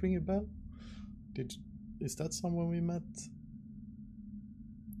 Does that ring a bell? Is that someone we met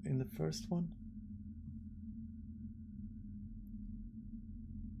in the first one?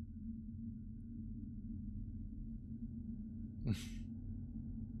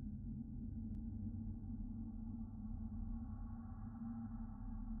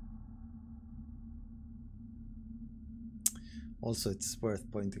 Also, it's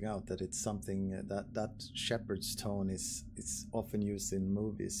worth pointing out that it's something that shepherd's tone is often used in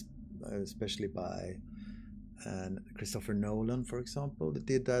movies, especially by Christopher Nolan, for example. They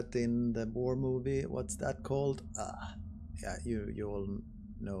did that in the war movie. What's that called? Yeah, you all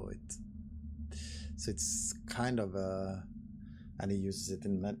know it. So it's kind of a, and he uses it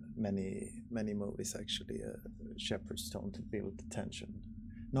in many movies actually. Shepherd's tone to build the tension.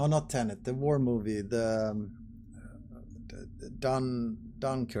 No, not Tenet. The war movie.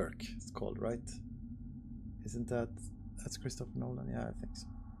 Dunkirk. It's called, right? Isn't that's Christopher Nolan? Yeah, I think so.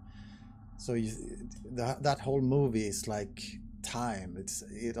 So that whole movie is like time.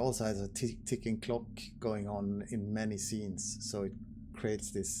 It also has a ticking clock going on in many scenes. So it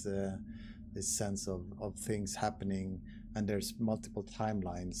creates this sense of things happening, and there's multiple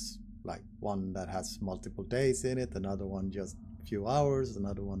timelines, like one that has multiple days in it, another one just a few hours,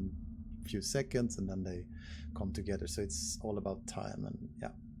 another one a few seconds, and then they come together. So it's all about time. And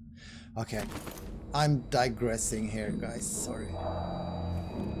yeah, okay, I'm digressing here, guys, sorry.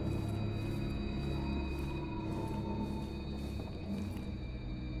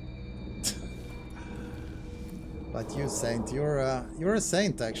 But you, Saint, you're a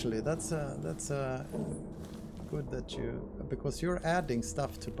saint actually. That's good that you, because you're adding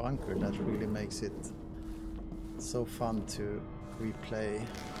stuff to Bunker that really makes it so fun to replay.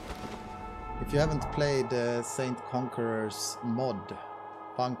 If you haven't played Saint Conqueror's mod,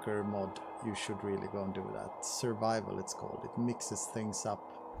 Bunker mod, you should really go and do that. Survival, it's called. It mixes things up.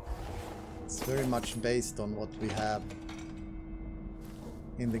 It's very much based on what we have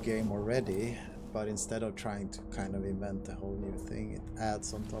in the game already, but instead of trying to kind of invent a whole new thing, it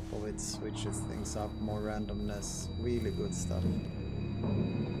adds on top of it, switches things up, more randomness, really good stuff.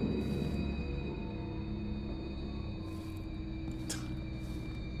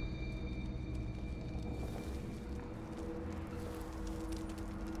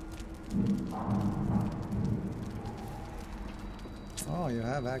 you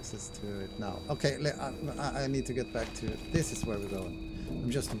have access to it now. Okay, I need to get back to it. This is where we're going.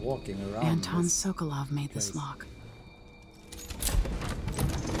 I'm just walking around. Anton Sokolov made this lock.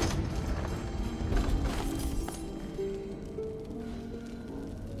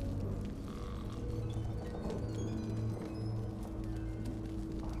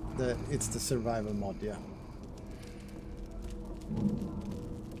 It's the survival mod, yeah.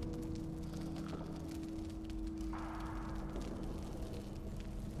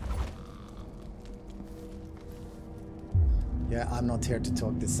 Yeah, I'm not here to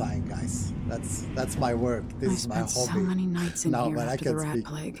talk design, guys. That's my work. This is my hobby. I spent so many nights in here but after I can the rat speak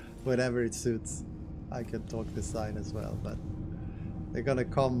plague. whenever it suits. I can talk design as well, but they're gonna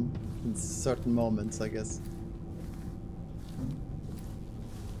come in certain moments, I guess.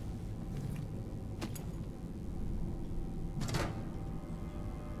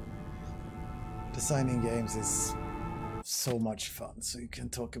 Designing games is so much fun, so you can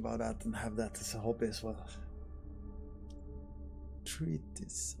talk about that and have that as a hobby as well.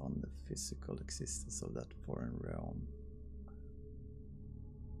 Treatise on the physical existence of that foreign realm.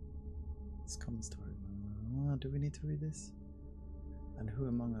 It's common story. Do we need to read this? And who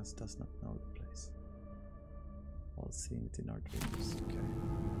among us does not know the place? All seen it in our dreams. Okay.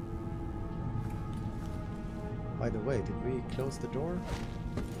 By the way, did we close the door?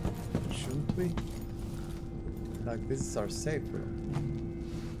 Shouldn't we? Like, this is our safe room.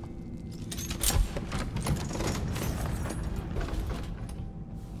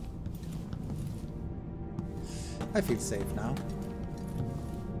 I feel safe now.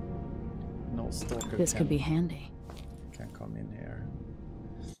 No stalker. This could be handy. Can come in here.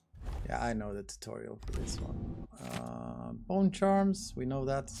 Yeah, I know the tutorial for this one. Bone charms, we know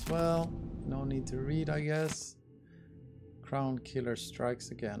that as well. No need to read, I guess. Crown Killer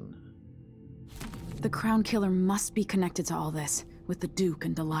strikes again. The Crown Killer must be connected to all this, with the Duke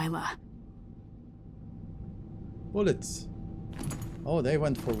and Delilah. Bullets. Oh, they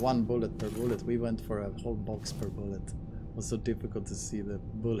went for 1 bullet per bullet. We went for a whole box per bullet. It was so difficult to see the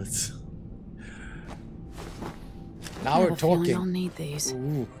bullets. Now we're talking. I'll need these.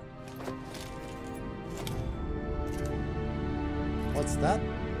 Ooh. What's that?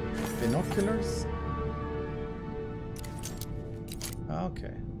 Binoculars?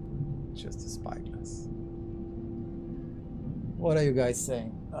 Okay. Just a spyglass. What are you guys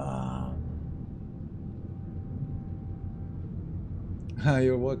saying?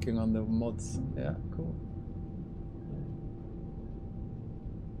 You're working on the mods. Yeah, cool.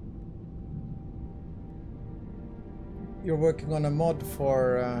 You're working on a mod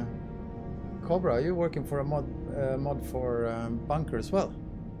for Cobra. Are you working for a mod for Bunker as well?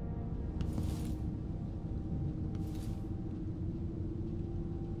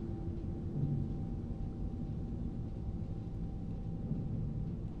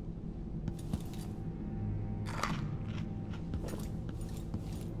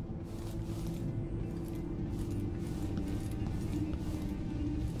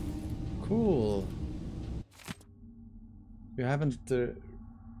 Cool. You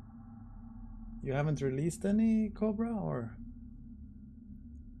haven't released any Cobra, or?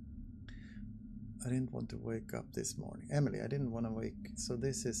 I didn't want to wake up this morning. Emily, I didn't want to wake. So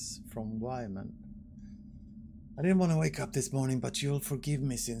this is from Wyman. I didn't want to wake up this morning, but you'll forgive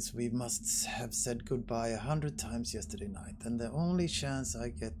me since we must have said goodbye 100 times yesterday night, and the only chance I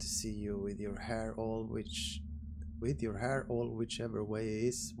get to see you with your hair all whichever way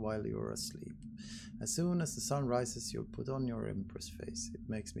is while you're asleep. As soon as the sun rises, you'll put on your empress face. It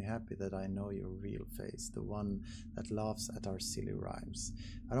makes me happy that I know your real face, the one that laughs at our silly rhymes.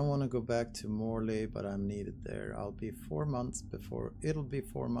 I don't want to go back to Morley, but I'm needed there. It'll be 4 months before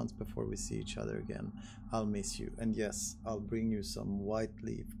we see each other again. I'll miss you. And yes, I'll bring you some white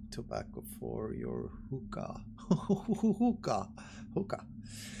leaf tobacco for your hookah. Hookah.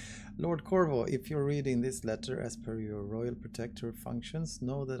 Lord Corvo, if you're reading this letter as per your royal protector functions,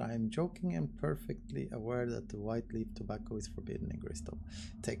 know that I am joking and perfectly aware that the white leaf tobacco is forbidden in Gristom.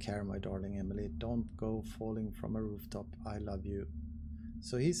 Take care, my darling Emily. Don't go falling from a rooftop. I love you.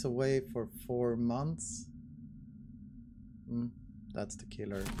 So he's away for 4 months. That's the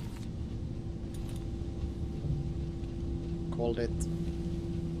killer. Called it.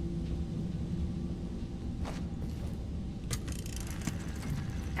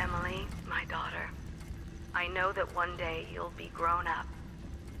 Emily, my daughter, I know that one day you'll be grown up,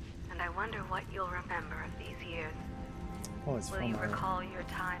 and I wonder what you'll remember of these years. Oh, it's Will you recall your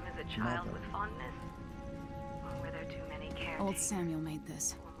time as a child with fondness? Or were there too many caretakers? Old Samuel made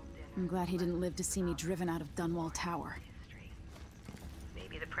this. I'm glad he didn't live to see me driven out of Dunwall Tower.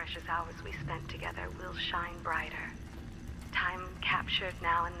 Maybe the precious hours we spent together will shine brighter. time captured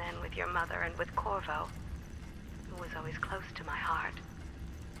now and then with your mother and with Corvo, who was always close to my heart.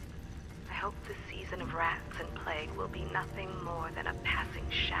 I hope the season of rats and plague will be nothing more than a passing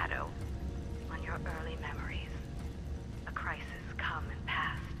shadow on your early memories. A crisis come and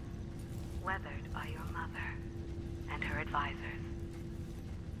past, weathered by your mother and her advisors.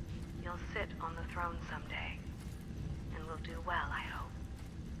 You'll sit on the throne someday, and will do well, I hope.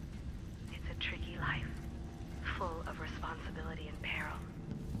 It's a tricky life, full of responsibility and peril.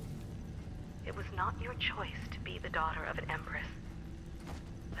 It was not your choice to be the daughter of an empress,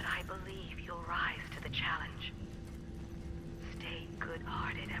 but I believe you'll rise to the challenge. Stay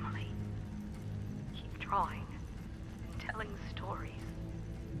good-hearted, Emily. Keep drawing and telling stories,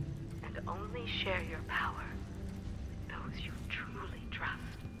 and only share your power with those you truly trust.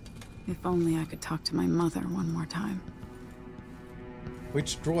 If only I could talk to my mother one more time.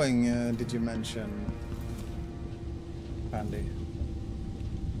 Which drawing did you mention, Andy?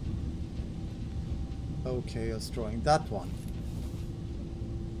 Okay, I was drawing that one.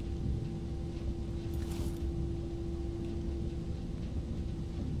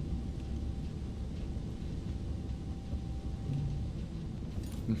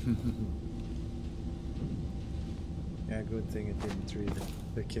 Yeah, good thing it didn't read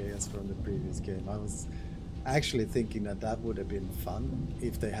the chaos from the previous game. I was actually thinking that that would have been fun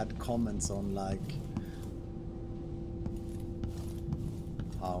if they had comments on like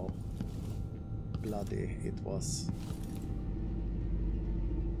how bloody it was.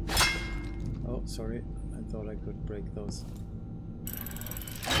 Oh, sorry. I thought I could break those.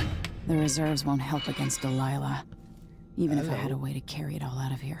 The reserves won't help against Delilah, even if I had Hello. a way to carry it all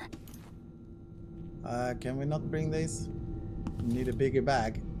out of here. Can we not bring these? Need a bigger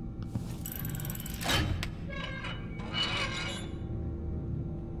bag.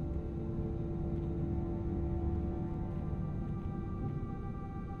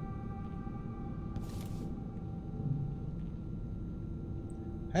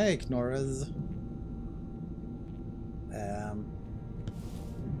 Hey, Knorres.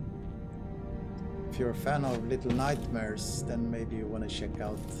 If you're a fan of Little Nightmares, then maybe you want to check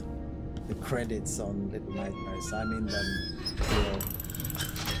out the credits on Little Nightmares. I'm in them, you know.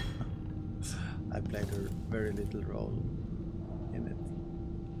 I played a very little role in it.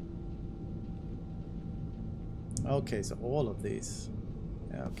 Okay, so all of these.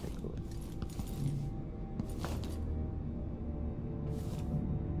 Yeah, okay, cool.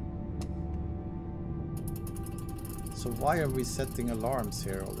 So why are we setting alarms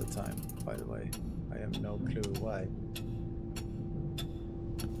here all the time, by the way? I have no clue why.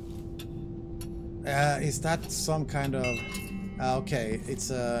 Is that some kind of... okay, it's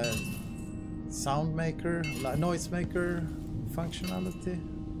a sound maker, noise maker functionality?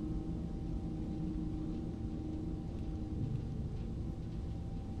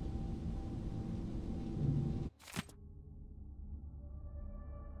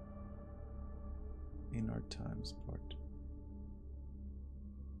 In our times part.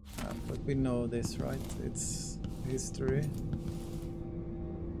 But we know this, right? It's history.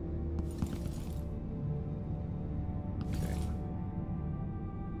 Okay.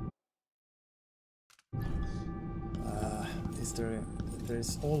 Is there...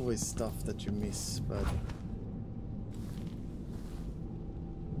 there's always stuff that you miss, but...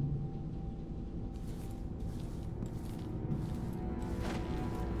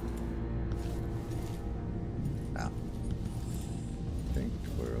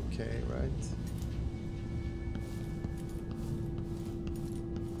 okay, right?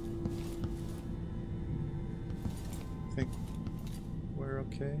 I think we're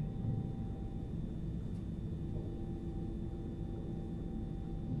okay.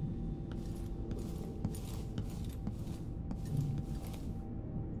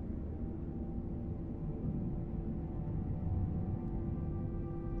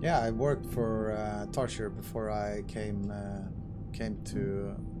 Yeah, I worked for Torture before I came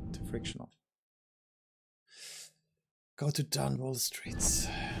to Frictional. Go to Dunwall Streets.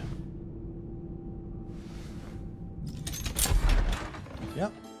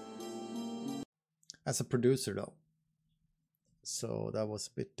 Yeah. As a producer though. So that was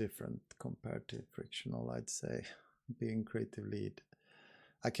a bit different compared to Frictional, I'd say, being creative lead.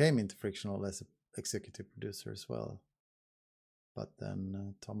 I came into Frictional as an executive producer as well. But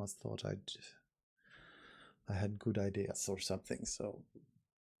then Thomas thought I had good ideas or something, so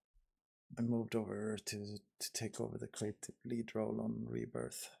I moved over to take over the creative lead role on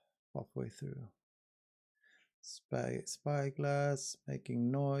Rebirth halfway through. Spyglass, making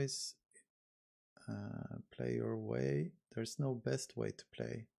noise, play your way. There's no best way to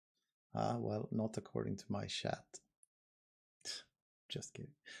play. Well, not according to my chat. Just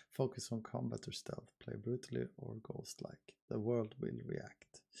kidding. Focus on combat or stealth. Play brutally or ghost-like. The world will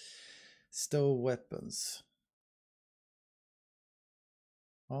react. Stow weapons.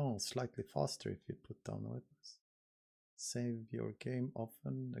 Oh, slightly faster if you put down the weapons. Save your game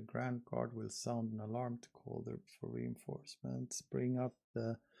often. The Grand Guard will sound an alarm to call there for reinforcements. Bring up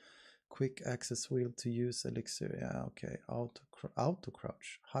the quick access wheel to use elixir. Yeah, okay. Auto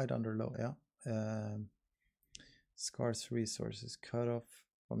crouch. Hide under low. Yeah. Scarce resources. Cut off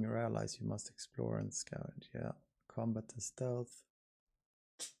from your allies. You must explore and scavenge. Yeah. Combat and stealth.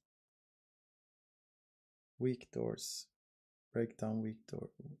 Weak doors. Break down weak door.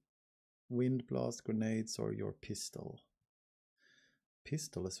 Wind blast, grenades, or your pistol.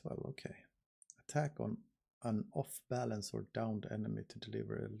 Pistol as well, okay. Attack on an off-balance or downed enemy to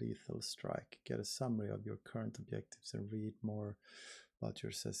deliver a lethal strike. Get a summary of your current objectives and read more about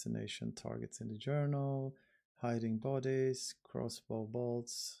your assassination targets in the journal. Hiding bodies, crossbow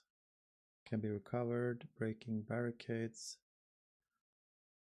bolts can be recovered. Breaking barricades.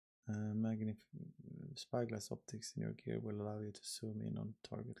 Spyglass optics in your gear will allow you to zoom in on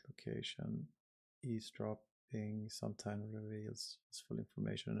target location. Eavesdropping sometimes reveals useful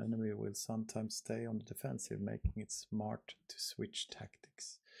information. An enemy will sometimes stay on the defensive, making it smart to switch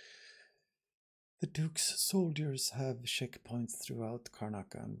tactics. The Duke's soldiers have checkpoints throughout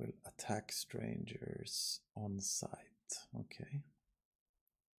Karnaca and will attack strangers on sight. Okay.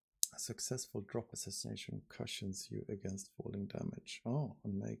 A successful drop assassination cushions you against falling damage. Oh,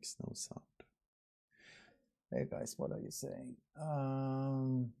 and makes no sound. Hey guys, what are you saying?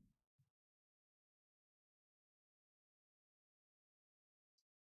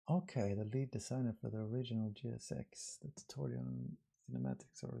 Okay, the lead designer for the original GSX. The tutorial and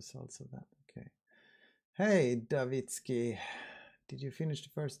cinematics are results of that. Okay. Hey, Davitsky. Did you finish the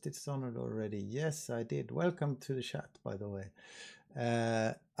first Dishonored already? Yes, I did. Welcome to the chat, by the way.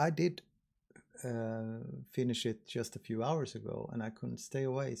 I did finish it just a few hours ago, and I couldn't stay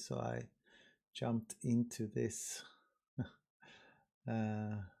away, so I jumped into this.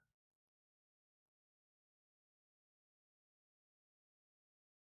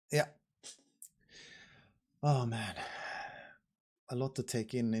 Yeah. Oh man, a lot to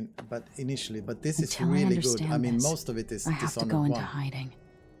take in but initially. But this is really good. I mean, most of it is I have Dishonored to go into 1. hiding.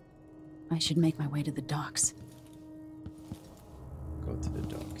 I should make my way to the docks. Go to the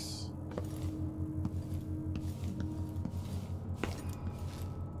docks.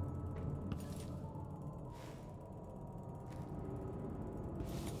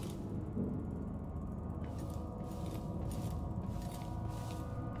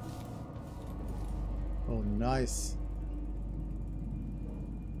 Oh, nice.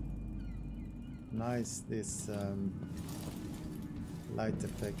 Nice, this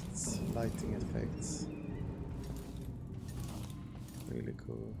lighting effects. Really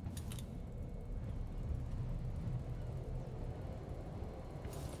cool.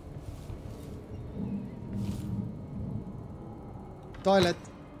 Toilet.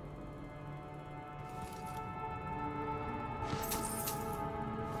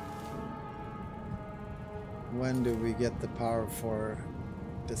 When do we get the power for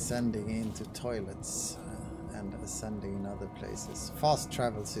descending into toilets and ascending in other places? Fast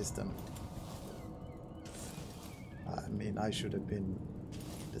travel system. I mean, I should have been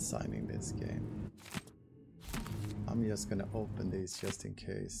designing this game. I'm just gonna open these just in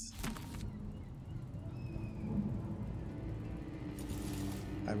case.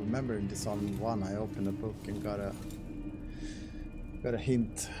 I remember in Dishonored 1 I opened a book and got a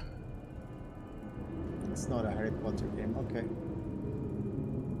hint. It's not a Harry Potter game, okay.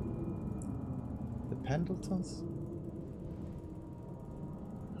 The Pendletons?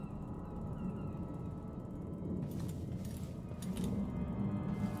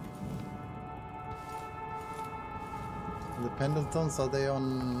 The Pendletons,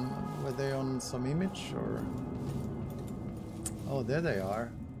 were they on some image or? Oh, there they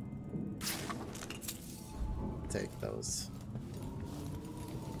are. Take those.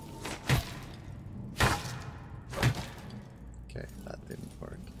 Okay, that didn't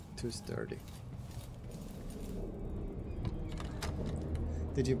work. Too sturdy.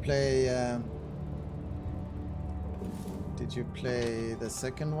 Did you play the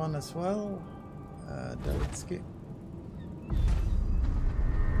second one as well, Davitsky?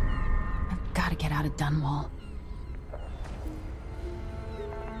 I've got to get out of Dunwall.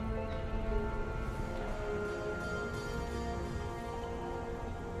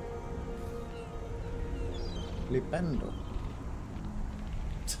 Flipendo.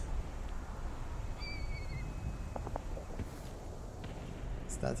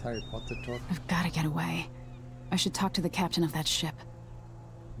 Is that Harry Potter talk? I've got to get away. I should talk to the captain of that ship.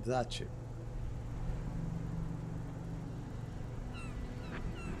 That ship.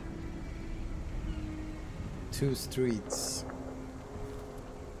 Two streets.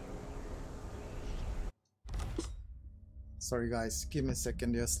 Sorry guys, give me a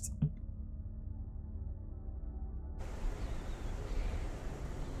second just.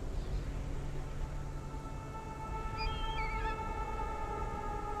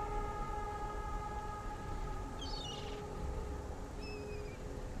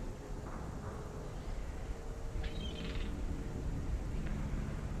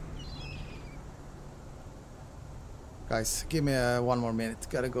 Guys, give me one more minute.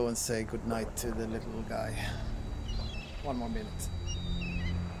 Gotta go and say goodnight to the little guy. One more minute.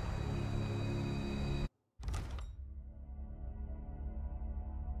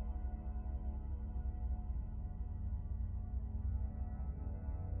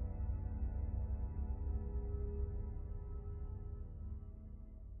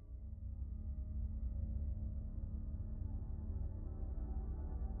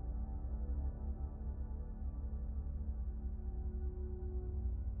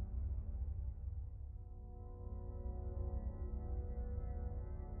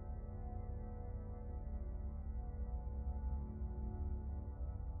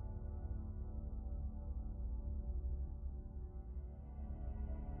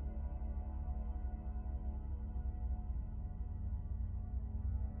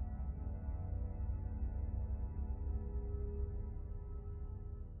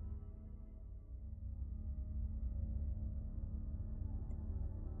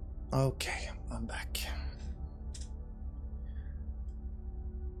 Okay, I'm back.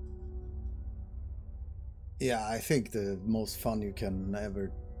 Yeah, I think the most fun you can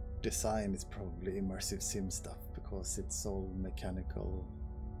ever design is probably immersive sim stuff, because it's all mechanical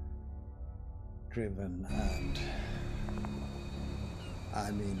driven, and I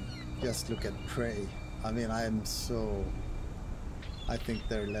mean, just look at Prey. I mean, I think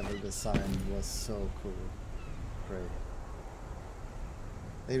their level design was so cool. Prey.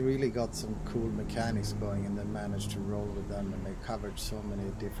 They really got some cool mechanics going, and they managed to roll with them, and they covered so many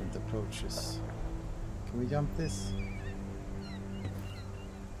different approaches. Can we jump this?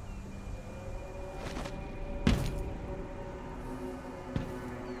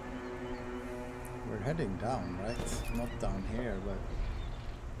 We're heading down, right? Not down here, but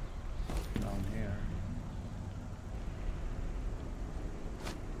down here.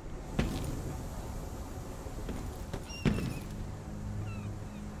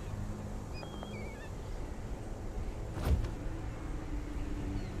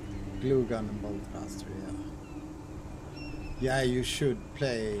 Glue gun and bolt master, yeah. Yeah, you should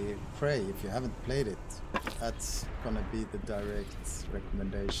play Prey if you haven't played it. That's gonna be the direct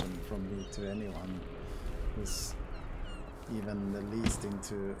recommendation from me to anyone who's even the least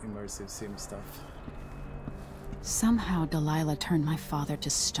into immersive sim stuff. Somehow Delilah turned my father to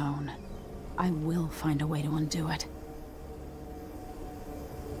stone. I will find a way to undo it.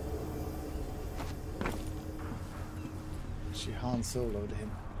 She Han Solo'd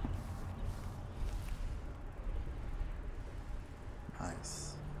him.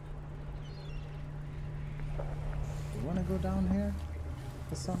 Nice. You wanna go down here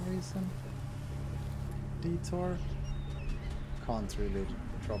for some reason? Detour? Can't really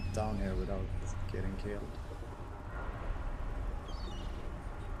drop down here without getting killed.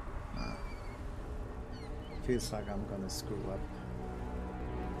 Feels like I'm gonna screw up.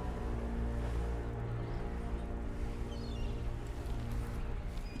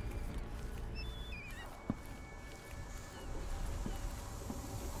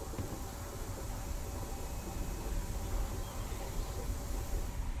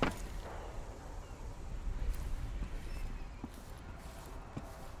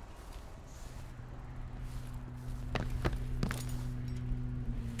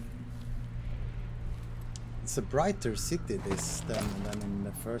 It's a brighter city this than in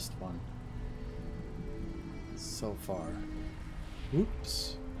the first one. So far.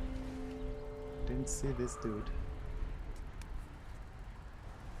 Oops. Didn't see this dude.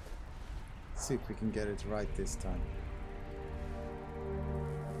 Let's see if we can get it right this time.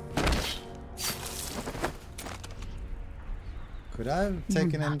 Could I have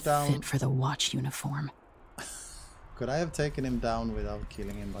taken him down? Fit for the watch uniform. Could I have taken him down without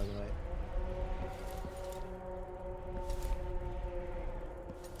killing him, by the way?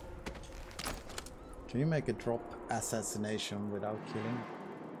 Can you make a drop assassination without killing?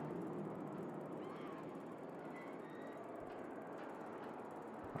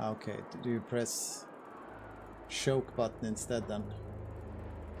 Okay, do you press choke button instead then?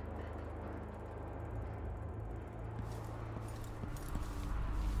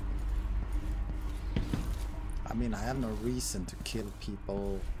 I mean, I have no reason to kill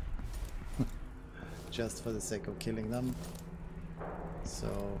people just for the sake of killing them.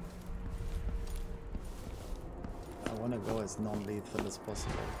 So I want to go as non-lethal as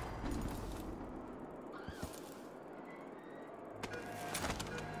possible.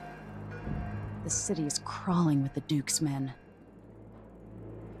 The city is crawling with the Duke's men.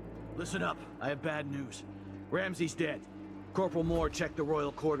 Listen up, I have bad news. Ramsey's dead. Corporal Moore checked the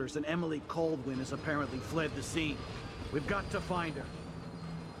royal quarters, and Emily Caldwin has apparently fled the scene. We've got to find her.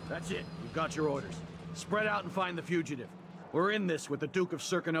 That's it, you've got your orders. Spread out and find the fugitive. We're in this with the Duke of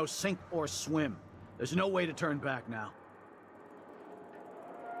Serkino, sink or swim. There's no way to turn back now.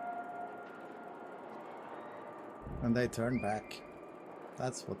 And they turned back.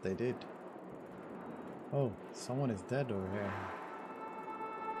 That's what they did. Oh, someone is dead over here.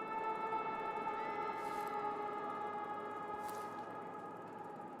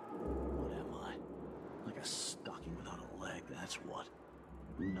 What am I? Like a stocking without a leg, that's what.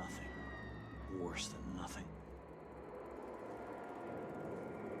 Nothing. Worse than nothing.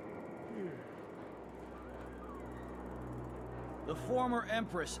 The former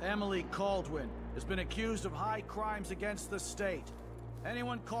Empress, Emily Caldwin, has been accused of high crimes against the state.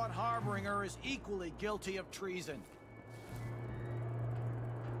 Anyone caught harboring her is equally guilty of treason.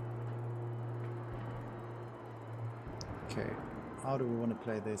 Okay, how do we want to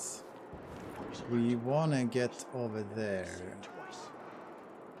play this? We want to get over there.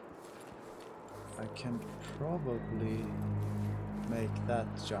 I can probably make that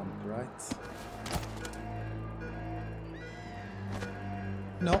jump, right?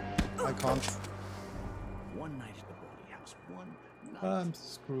 No, I can't. One night at the boarding house, one night. I'm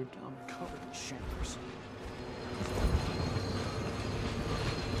screwed. I'm covered in champers.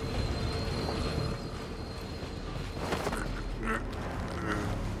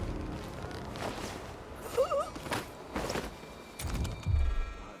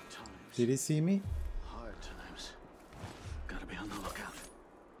 Did he see me? Hard times. Gotta be on the lookout.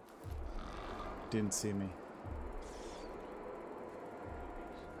 Didn't see me.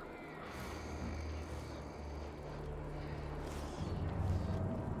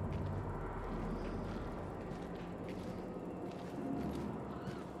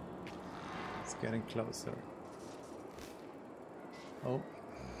 It's getting closer. Oh.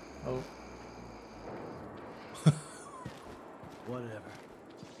 Oh. Whatever.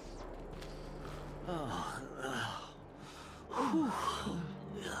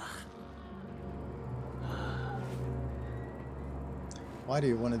 Why do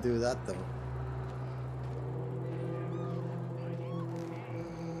you want to do that though?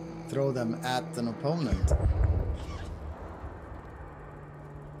 Throw them at an opponent.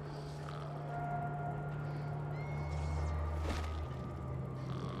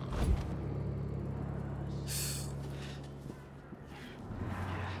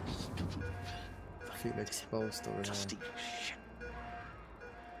 I feel exposed over here.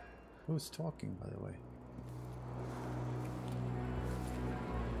 Who's talking, by the way?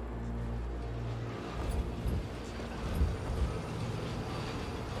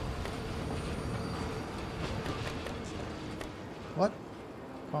 What?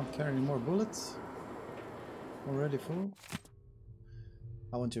 Can't carry any more bullets? Already full?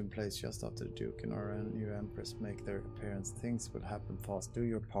 I want you in place just after the Duke and our new Empress make their appearance. Things will happen fast. Do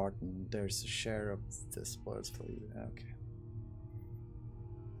your part and there's a share of the spoils for you. Okay.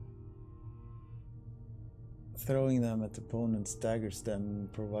 Throwing them at opponents staggers them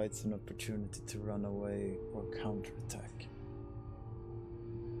and provides an opportunity to run away or counterattack.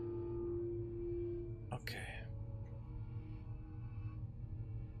 Okay.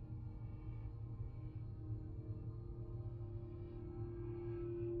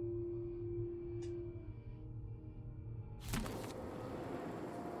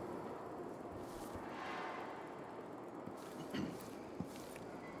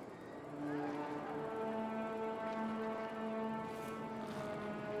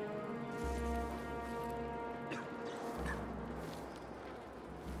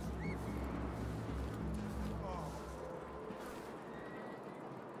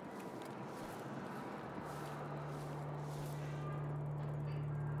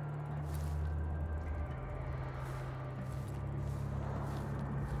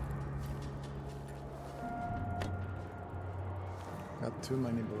 Got too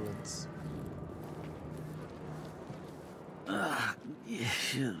many bullets.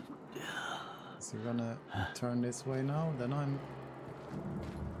 Is he gonna turn this way now? Then I'm...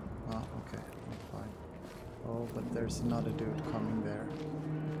 Oh, okay, I'm fine. Oh, but there's another dude coming there.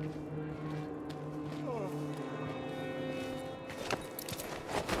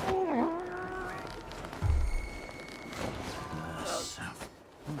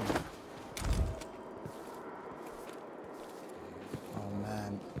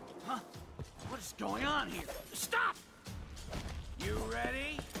 going on here? Stop! You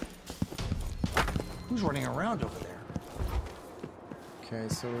ready? Who's running around over there? Okay,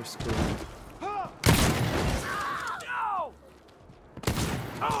 so we're screwed. No!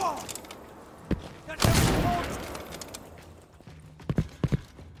 Oh!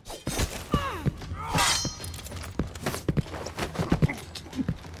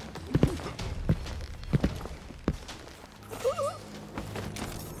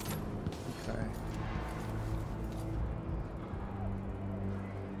 Okay.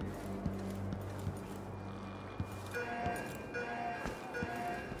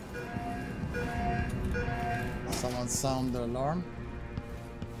 Someone sound the alarm?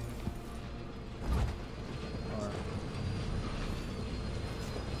 Or...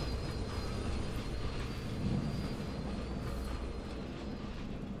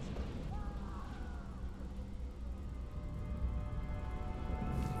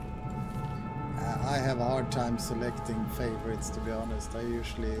 I have a hard time selecting favorites, to be honest.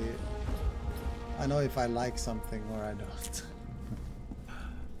 I know if I like something or I don't.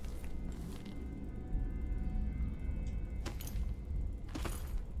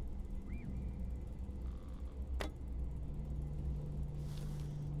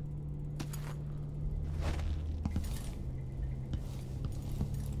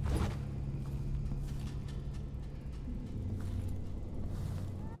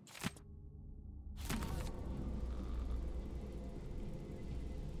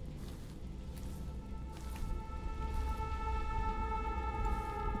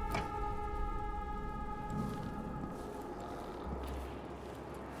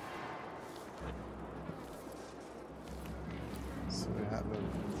 So we have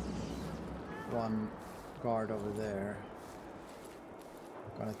one guard over there.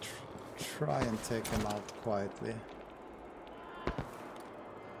 I'm gonna try and take him out quietly.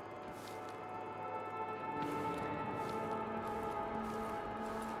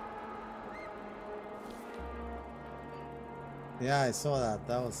 Yeah, I saw that.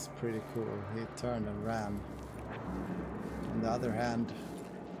 That was pretty cool. He turned and ran. On the other hand,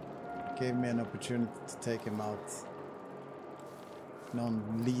 gave me an opportunity to take him out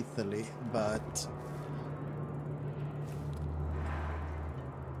non-lethally, but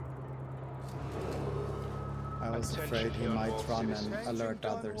I was afraid he might run and alert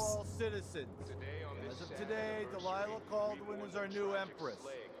others. Citizens. As of today, Delilah Caldwin is our new empress.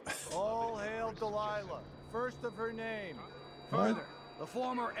 All hail Delilah, first of her name. Further, the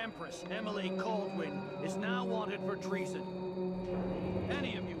former Empress, Emily Caldwin, is now wanted for treason.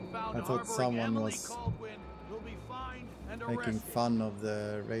 Any of you found I thought harboring someone Emily was Caldwin will be fined and making arrested. fun of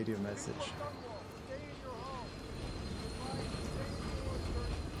the radio message.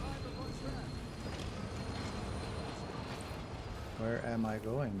 Where am I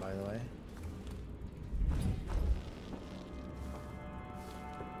going, by the way?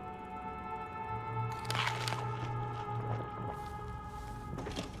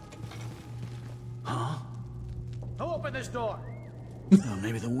 Huh? Who opened this door? Oh,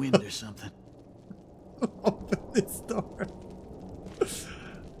 maybe the wind or something. Open this door.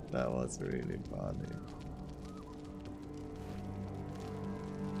 That was really funny.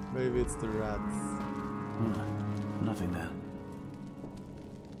 Maybe it's the rats. Nothing there.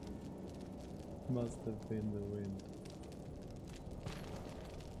 Must have been the wind.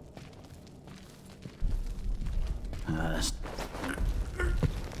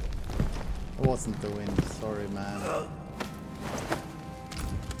 It wasn't the wind, sorry man.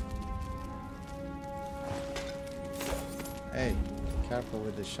 Hey, careful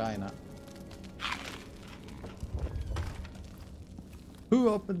with the China. Who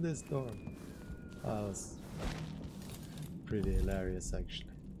opened this door? That was pretty hilarious actually.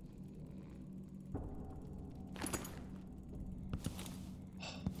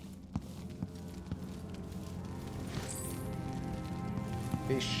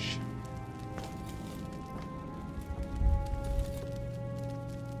 Fish.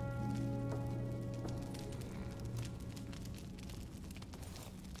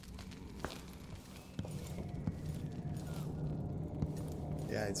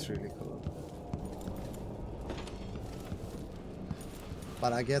 Yeah, it's really cool.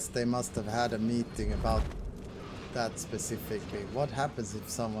 But I guess they must have had a meeting about that specifically. What happens if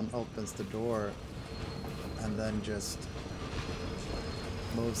someone opens the door and then just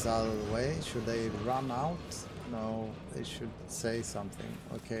moves out of the way? Should they run out? No, they should say something.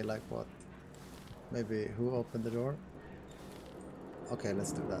 Okay, like what? Maybe who opened the door? Okay,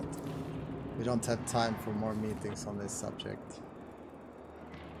 let's do that. We don't have time for more meetings on this subject.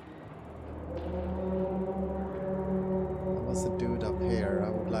 There was a dude up here. I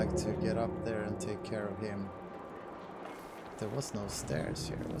would like to get up there and take care of him. There was no stairs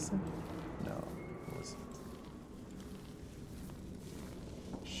here, was there? No, it wasn't.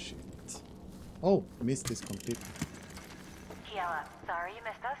 Shit. Oh, missed this completely. Kiela, sorry you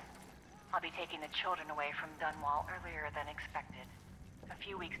missed us. I'll be taking the children away from Dunwall earlier than expected. A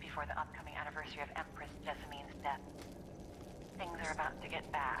few weeks before the upcoming anniversary of Empress Jessamine's death. Things are about to get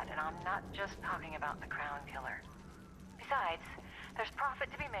bad, and I'm not just talking about the Crown Killer. Besides, there's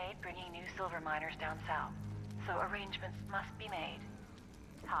profit to be made bringing new silver miners down south. So arrangements must be made.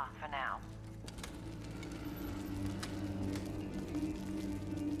 Ta for now.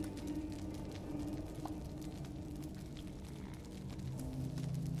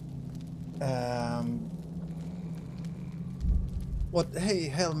 What? Hey,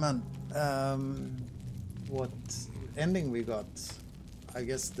 Hellman. What ending we got? I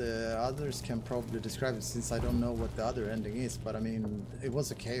guess the others can probably describe it since I don't know what the other ending is. But I mean, it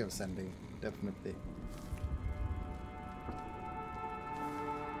was a chaos ending, definitely.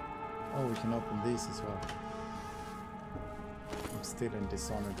 Oh, we can open these as well. I'm still in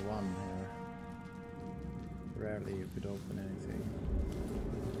Dishonored 1 here. Rarely you could open anything.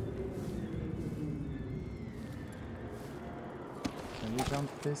 Can we jump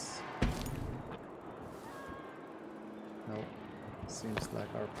this? No. Seems like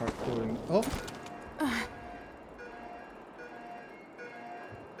our parkouring. Oh!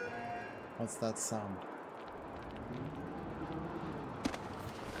 What's that sound?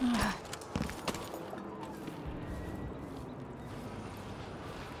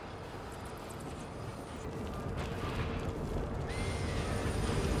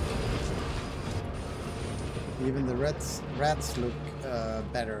 Even the rats look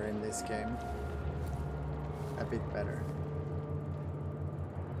better in this game. A bit better.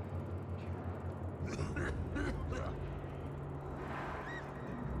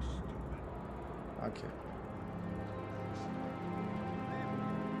 Okay.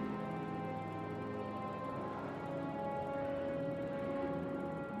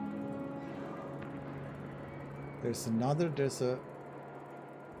 There's an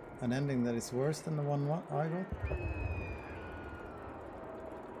ending that is worse than the one I got.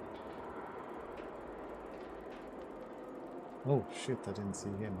 Oh shit, I didn't see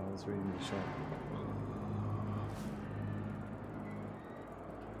him, I was reading the shot.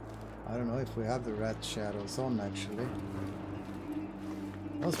 I don't know if we have the rat shadows on actually.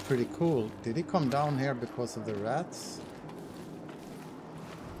 That was pretty cool. Did he come down here because of the rats?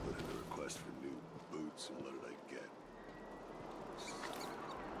 Put in a request for new boots, and what did I get?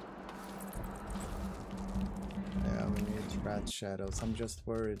 Yeah, we need rat shadows. I'm just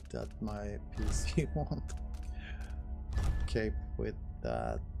worried that my PC won't cape with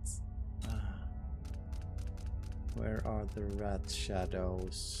that. Where are the rat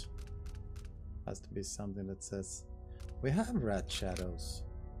shadows? Has to be something that says we have rat shadows.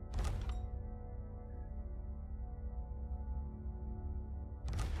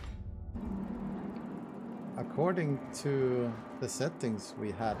 According to the settings,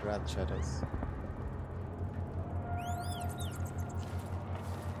 we had rat shadows.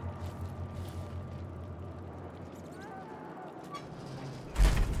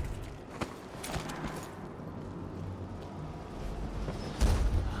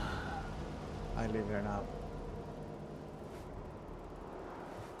 I live here now.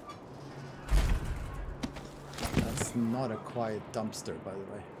 That's not a quiet dumpster, by the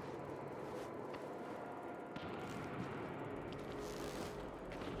way.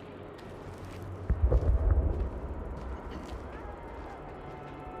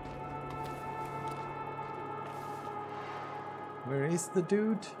 Where is the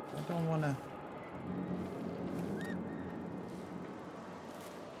dude? I don't wanna...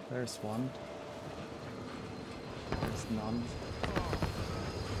 There's one. There's none.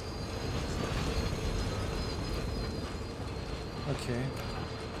 Okay.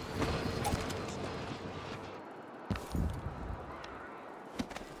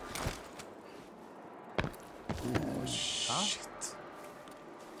 Oh shit.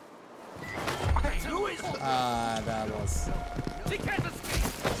 Ah, that was... She can't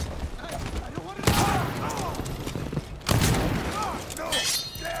escape! I don't want to... No!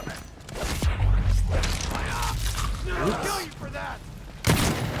 Damn it! I'll kill you for that!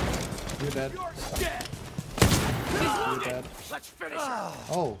 You're dead. You're dead! You're dead. Let's finish her!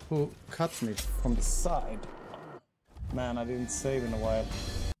 Oh, who cut me from the side? Man, I didn't save in a while.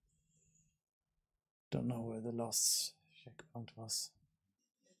 Don't know where the last checkpoint was.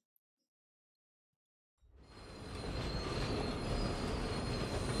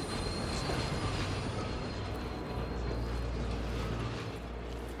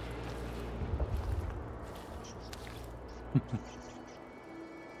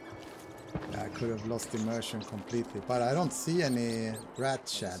 I could have lost immersion completely, but I don't see any rat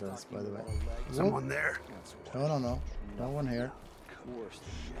shadows, by the way. Someone there? No. No one here. Worse than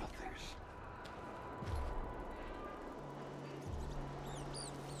the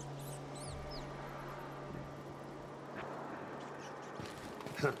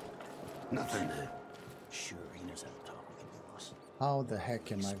others. Nothing there. Sure, he knows how to talk with the boss. How the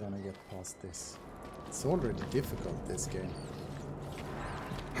heck am I gonna get past this? It's already difficult, this game.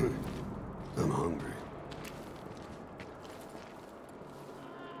 I'm hungry.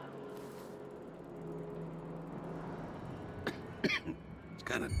 It's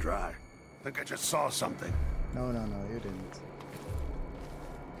kind of dry. I think I just saw something. No, you didn't.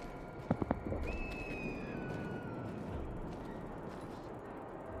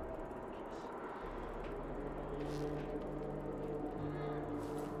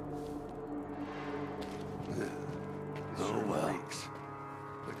 Oh well. I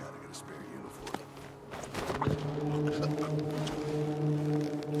gotta get a spare uniform.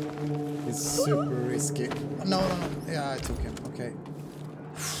 It's super risky. No. Yeah, I took him. Okay.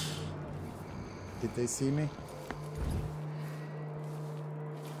 Did they see me?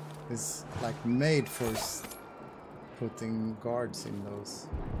 It's like made for putting guards in those.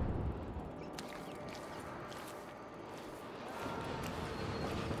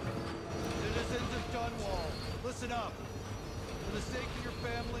 Citizens of Dunwall, listen up. For the sake of your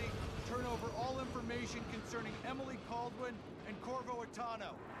family, turn over all information concerning Emily Caldwin and Corvo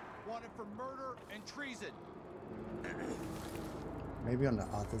Atano, wanted for murder and treason. Maybe on the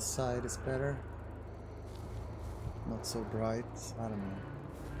other side is better. Not so bright. I don't know.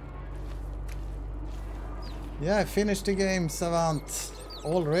 Yeah, I finished the game, Savant,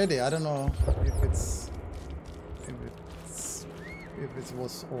 already. I don't know if it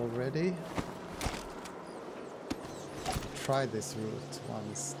was already. Try this route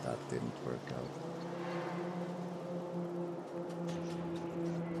once. That didn't work out.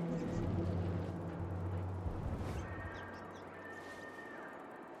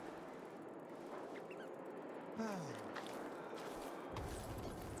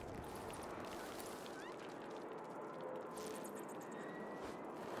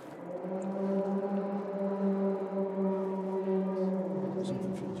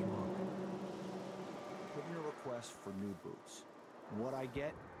 Something feels wrong. Put in a request for new boots. And what I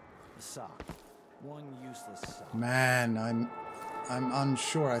get? A sock. One useless sock. Man, I'm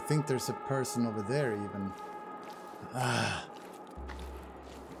unsure. I think there's a person over there even. I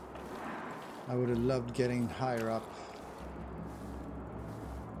would have loved getting higher up.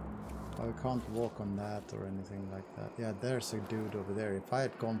 But I can't walk on that or anything like that. Yeah, there's a dude over there. If I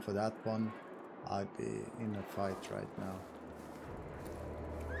had gone for that one, I'd be in a fight right now.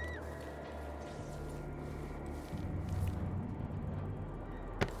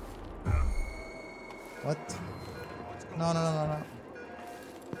 What? No.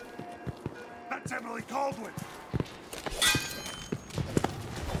 That's Emily Caldwin!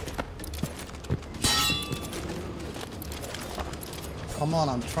 Come on,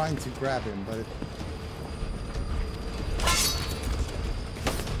 I'm trying to grab him, but it...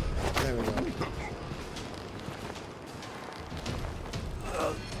 There we go.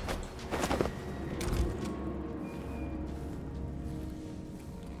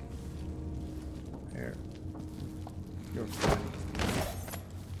 Here. You're fine.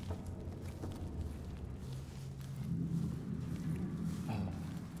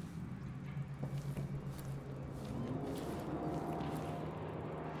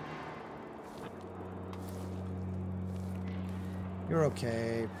 You're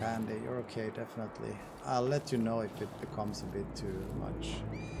okay, Pandy. You're okay, definitely. I'll let you know if it becomes a bit too much.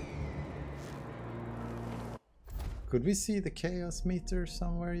 Could we see the chaos meter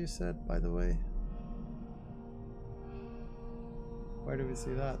somewhere, you said, by the way? Where do we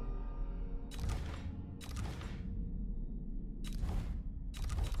see that?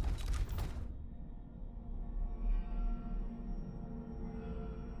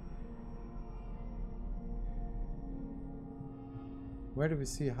 Where do we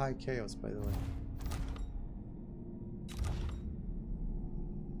see high chaos, by the way?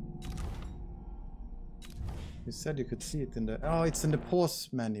 You said you could see it in the... Oh, it's in the pause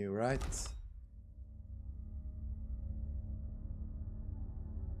menu, right?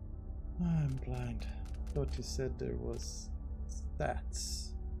 I'm blind. Thought you said there was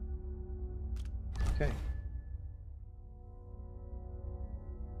stats. Okay.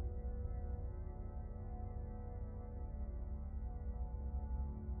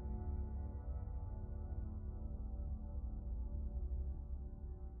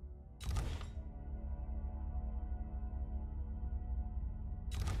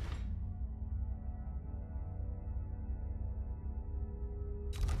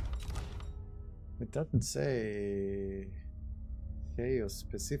 It doesn't say chaos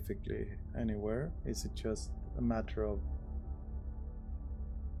specifically anywhere. Is it just a matter of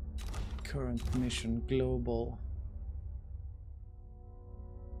current mission global?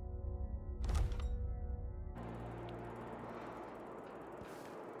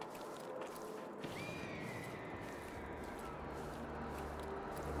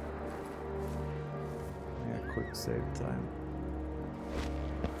 Yeah, quick save time.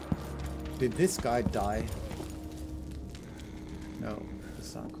 Did this guy die? No,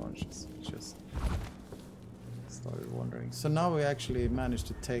 he's unconscious. Just started wondering. So now we actually managed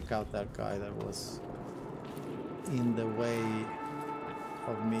to take out that guy that was in the way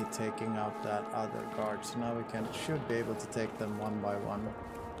of me taking out that other guard. So now we should be able to take them one by one.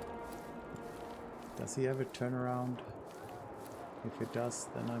 Does he ever turn around? If he does,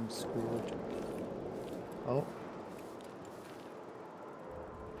 then I'm screwed. Oh.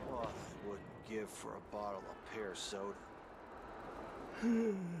 Give for a bottle of pear soda.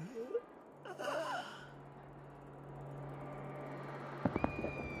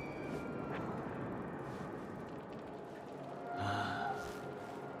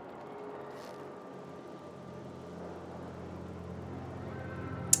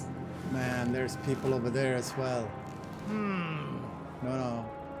 Man, there's people over there as well. No,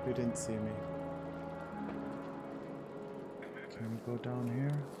 you didn't see me. Can we go down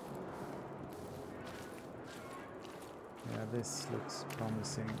here? Yeah, this looks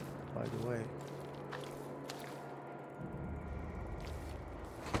promising, by the way.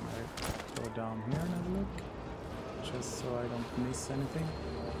 Can I go down here and have a look? Just so I don't miss anything.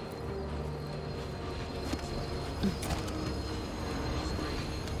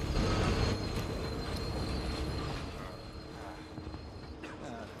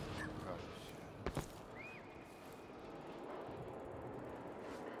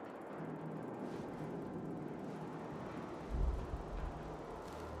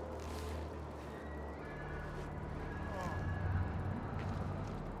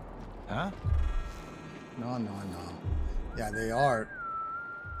 Huh? No. Yeah, they are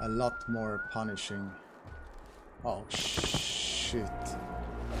a lot more punishing. Oh, shit.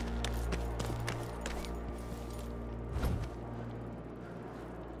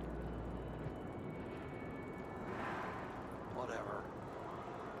 Whatever.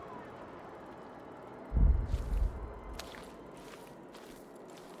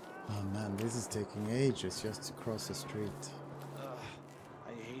 Oh man, this is taking ages just to cross the street.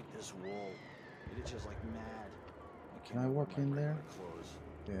 I hate this wall. It itches like mad. Can I walk in there?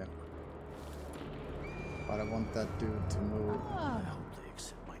 Yeah. But I want that dude to move. I hope they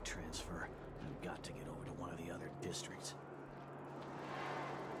accept my transfer. I've got to get over to one of the other districts.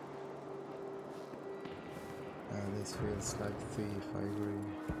 This feels like thief, I agree.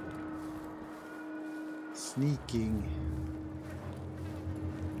 Sneaking.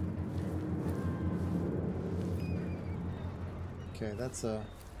 Okay, that's a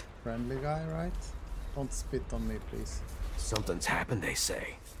friendly guy, right? Don't spit on me, please. Something's happened, they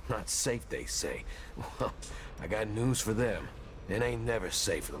say. Not safe, they say. Well, I got news for them. It ain't never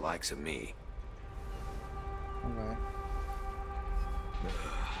safe for the likes of me.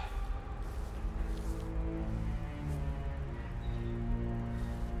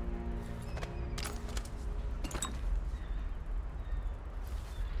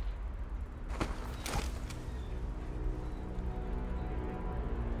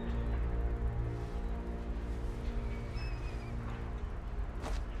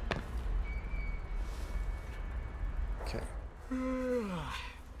 Okay.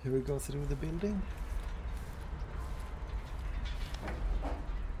 Here we go through the building.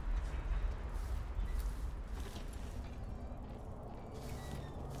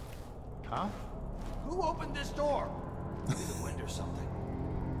 Huh? Who opened this door? Maybe the wind or something.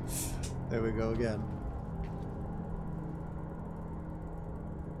 There we go again.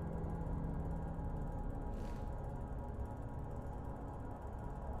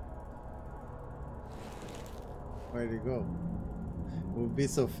 Where'd he go? It would be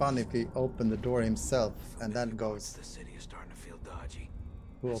so fun if he opened the door himself and then goes. The city is starting to feel dodgy.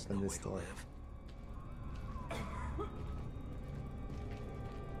 Who opened this door?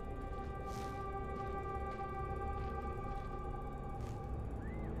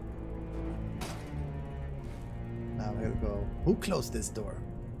 Now he'll go. Who closed this door?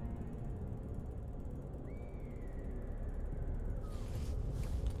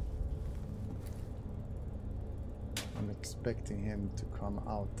 I'm expecting him to come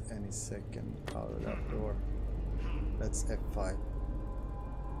out any second out of that door. That's F5.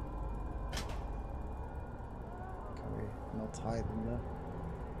 Can we not hide in there?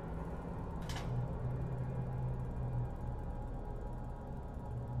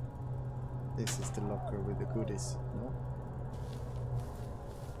 this is the locker with the goodies. No?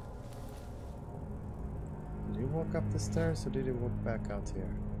 Did you walk up the stairs or did you walk back out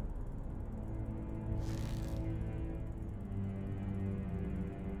here?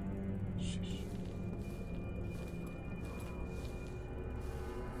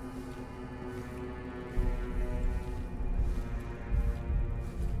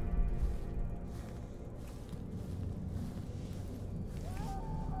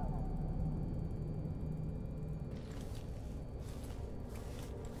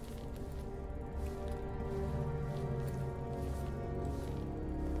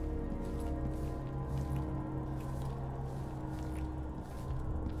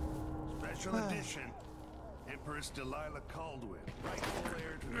 Special edition. Empress Delilah Caldwin, rightful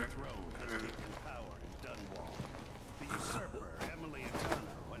heir to the throne, has taken power in Dunwall. The usurper, Emily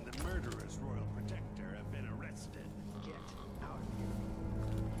Atano, and the murderous royal protector have been arrested. Get out of here.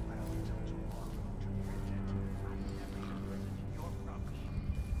 I only told you all to protect. I never represented your property.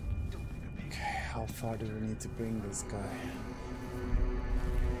 Don't pick a pig. Okay, how far do we need to bring this guy?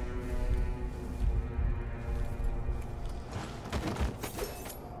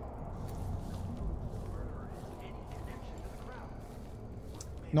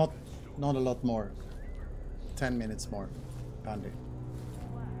 Not a lot more. 10 minutes more, Andy.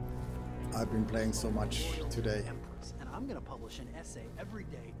 I've been playing so much today. And I'm gonna publish an essay every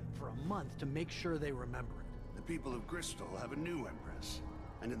day for a month to make sure they remember it. The people of Bristol have a new Empress,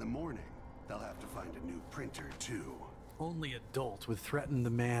 and in the morning, they'll have to find a new printer too. Only adults would threaten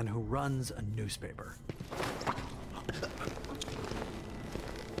the man who runs a newspaper.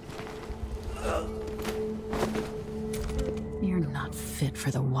 You're not fit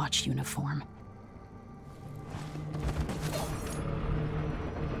for the watch uniform.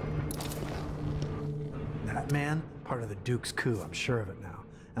 That man, part of the Duke's coup, I'm sure of it now.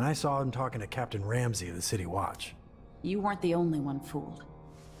 And I saw him talking to Captain Ramsey of the City Watch. You weren't the only one fooled.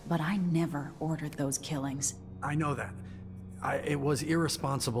 But I never ordered those killings. I know that. It was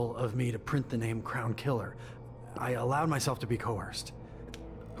irresponsible of me to print the name Crown Killer. I allowed myself to be coerced.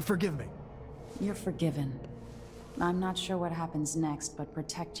 Forgive me. You're forgiven. I'm not sure what happens next, but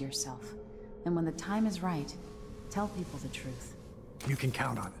protect yourself. And when the time is right, tell people the truth. You can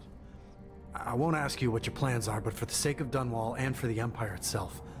count on it. I won't ask you what your plans are, but for the sake of Dunwall and for the Empire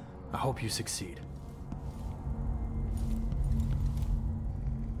itself, I hope you succeed.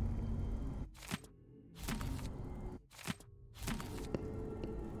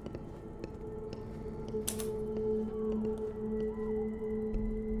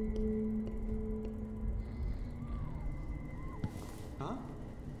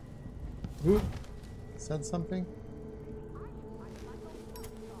 Who said something?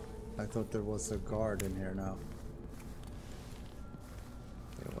 I thought there was a guard in here now.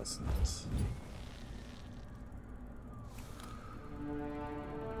 There wasn't.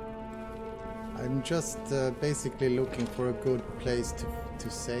 I'm just basically looking for a good place to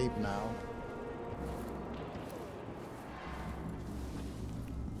save now.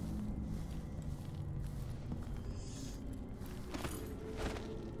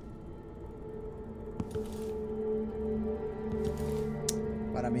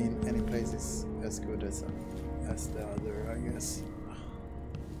 But I mean, any place is as good as the other, I guess.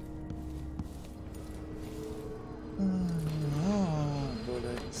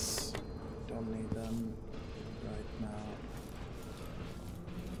 Bullets. Don't need them right now.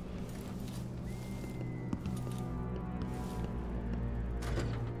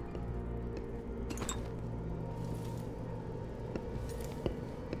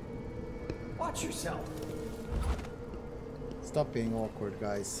 Watch yourself. Stop being awkward,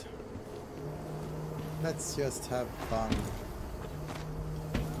 guys. Let's just have fun.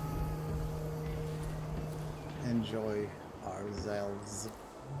 Enjoy ourselves.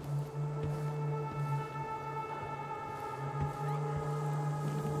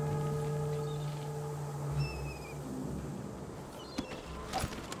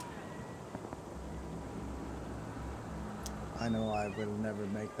 I know I will never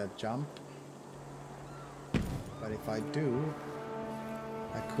make that jump. But if I do,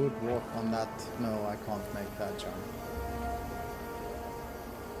 I could walk on that. No, I can't make that jump.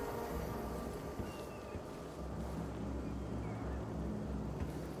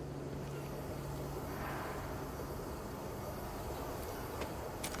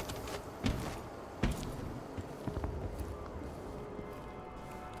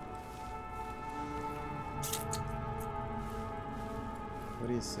 What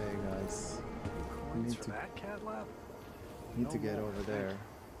do you say, guys? We need to that cat lab? Need to get over there.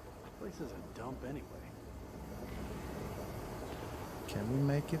 This place is a dump anyway. Can we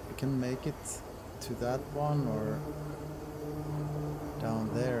make it? We can make it to that one or down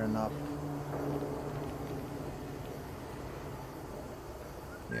there and up.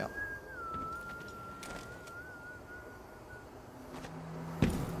 Yeah.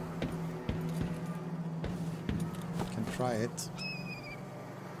 Can try it.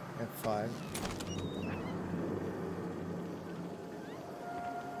 F5.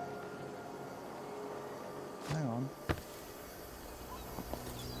 Hang on.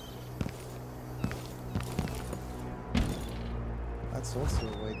 That's also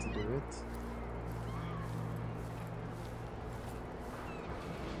a way to do it.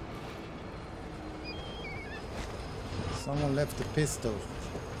 Someone left a pistol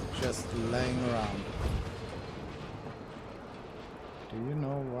just laying around. Do you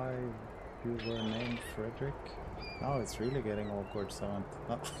know why you were named Frederick? Oh, it's really getting awkward, someone.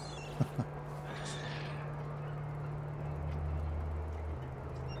 Oh.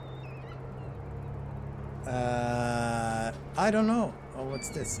 I don't know. Oh, what's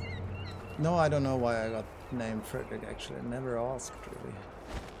this? No, I don't know why I got named Frederick, actually. I never asked, really.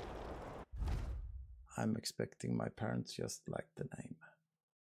 I'm expecting my parents just like the name.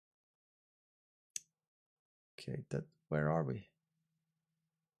 Okay, where are we?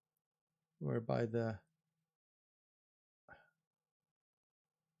 We're by the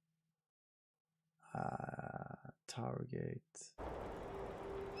Tower Gate.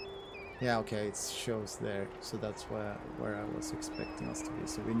 Yeah, okay, it shows there, so that's where I was expecting us to be.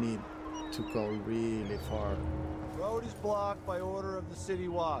 So we need to go really far. Road is blocked by order of the City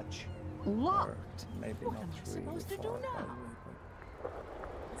Watch. Locked? Maybe not really far, by the way,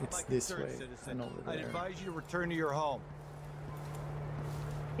 but it's this way and over there. I advise you to return to your home.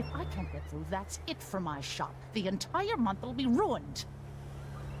 If I can't get through, that's it for my shop. The entire month will be ruined.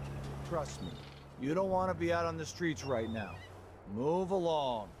 Trust me, you don't want to be out on the streets right now. Move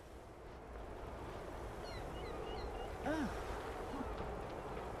along.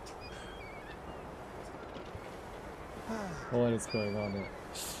 What is going on here?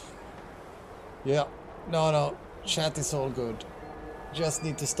 Yeah, no, chat is all good. Just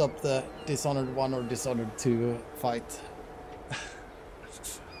need to stop the Dishonored 1 or Dishonored 2 fight.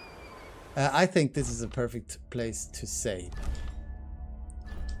 I think this is a perfect place to save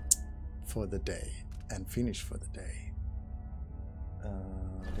for the day and finish for the day.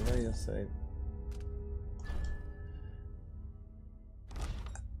 Did I just save?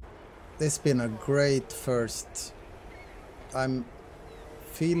 This has been a great first. I'm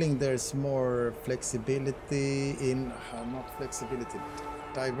feeling there's more flexibility in, not flexibility,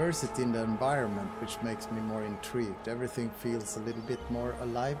 diversity in the environment, which makes me more intrigued. Everything feels a little bit more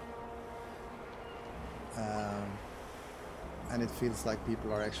alive. And it feels like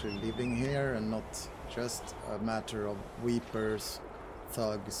people are actually living here and not just a matter of weepers,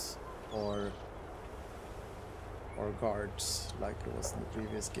 thugs, or guards like it was in the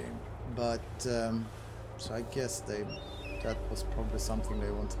previous game. But so I guess that was probably something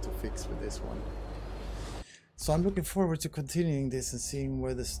they wanted to fix with this one. So I'm looking forward to continuing this and seeing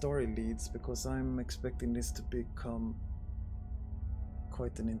where the story leads, because I'm expecting this to become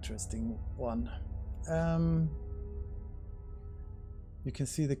quite an interesting one. You can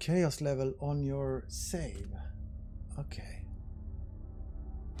see the chaos level on your save. Okay.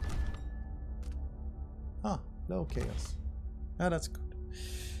 Ah, low chaos. Ah, that's good.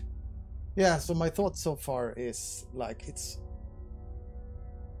 Yeah, so my thought so far is like it's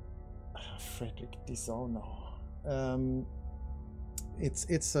Frederick Dishonored.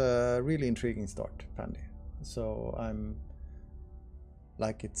 It's a really intriguing start, Pandy. So I'm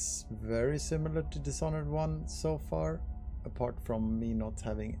like, it's very similar to Dishonored 1 so far, apart from me not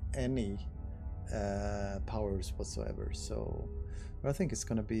having any powers whatsoever. So I think it's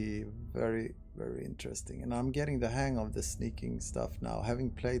gonna be very, very interesting, and I'm getting the hang of the sneaking stuff now.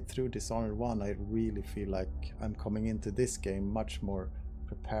 Having played through Dishonored 1, I really feel like I'm coming into this game much more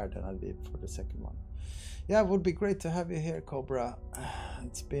prepared than I did for the second one. Yeah, it would be great to have you here, Cobra.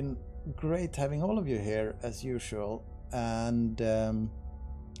 It's been great having all of you here as usual, and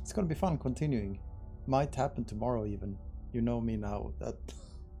it's gonna be fun continuing. Might happen tomorrow even. You know me now. That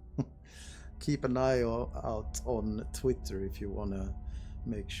keep an eye out on Twitter if you wanna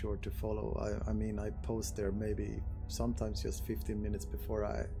make sure to follow. I mean, I post there maybe sometimes just 15 minutes before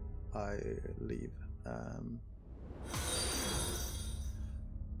I leave.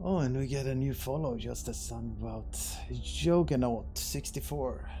 Oh, and we get a new follow just as some about Juggernaut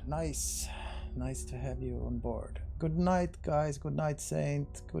 64. Nice to have you on board. Good night, guys. Good night,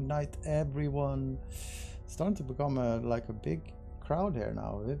 Saint. Good night, everyone. Starting to become like a big crowd here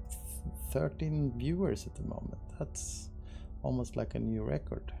now. With 13 viewers at the moment. That's Almost like a new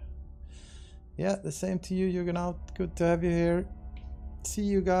record. Yeah, the same to you, Juggernaut. Good to have you here. See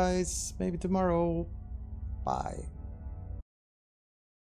you guys maybe tomorrow. Bye.